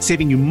colors,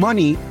 saving you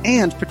money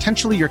and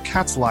potentially your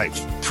cat's life.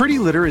 Pretty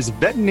Litter is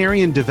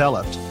veterinarian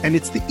developed, and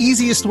it's the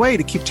easiest way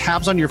to keep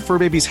tabs on your fur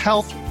baby's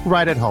health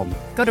right at home.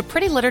 Go to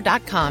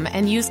prettylitter.com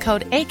and use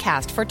code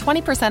ACAST for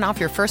 20% off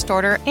your first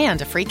order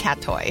and a free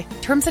cat toy.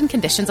 Terms and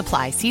conditions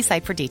apply. See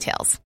site for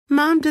details.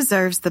 Mom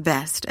deserves the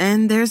best,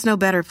 and there's no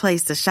better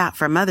place to shop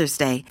for Mother's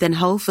Day than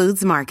Whole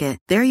Foods Market.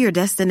 They're your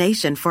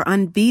destination for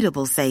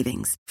unbeatable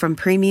savings, from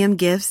premium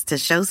gifts to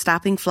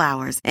show-stopping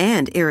flowers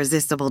and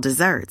irresistible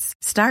desserts.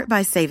 Start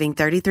by saving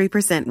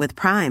 33% with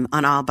Prime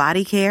on all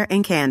body care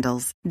and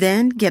candles.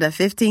 Then get a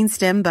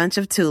 15-stem bunch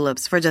of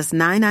tulips for just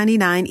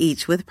 $9.99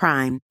 each with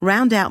Prime.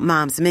 Round out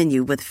Mom's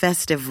menu with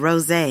festive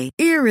rosé,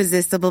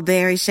 irresistible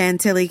berry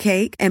chantilly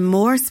cake, and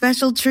more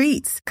special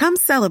treats. Come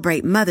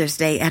celebrate Mother's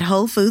Day at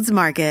Whole Foods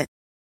Market.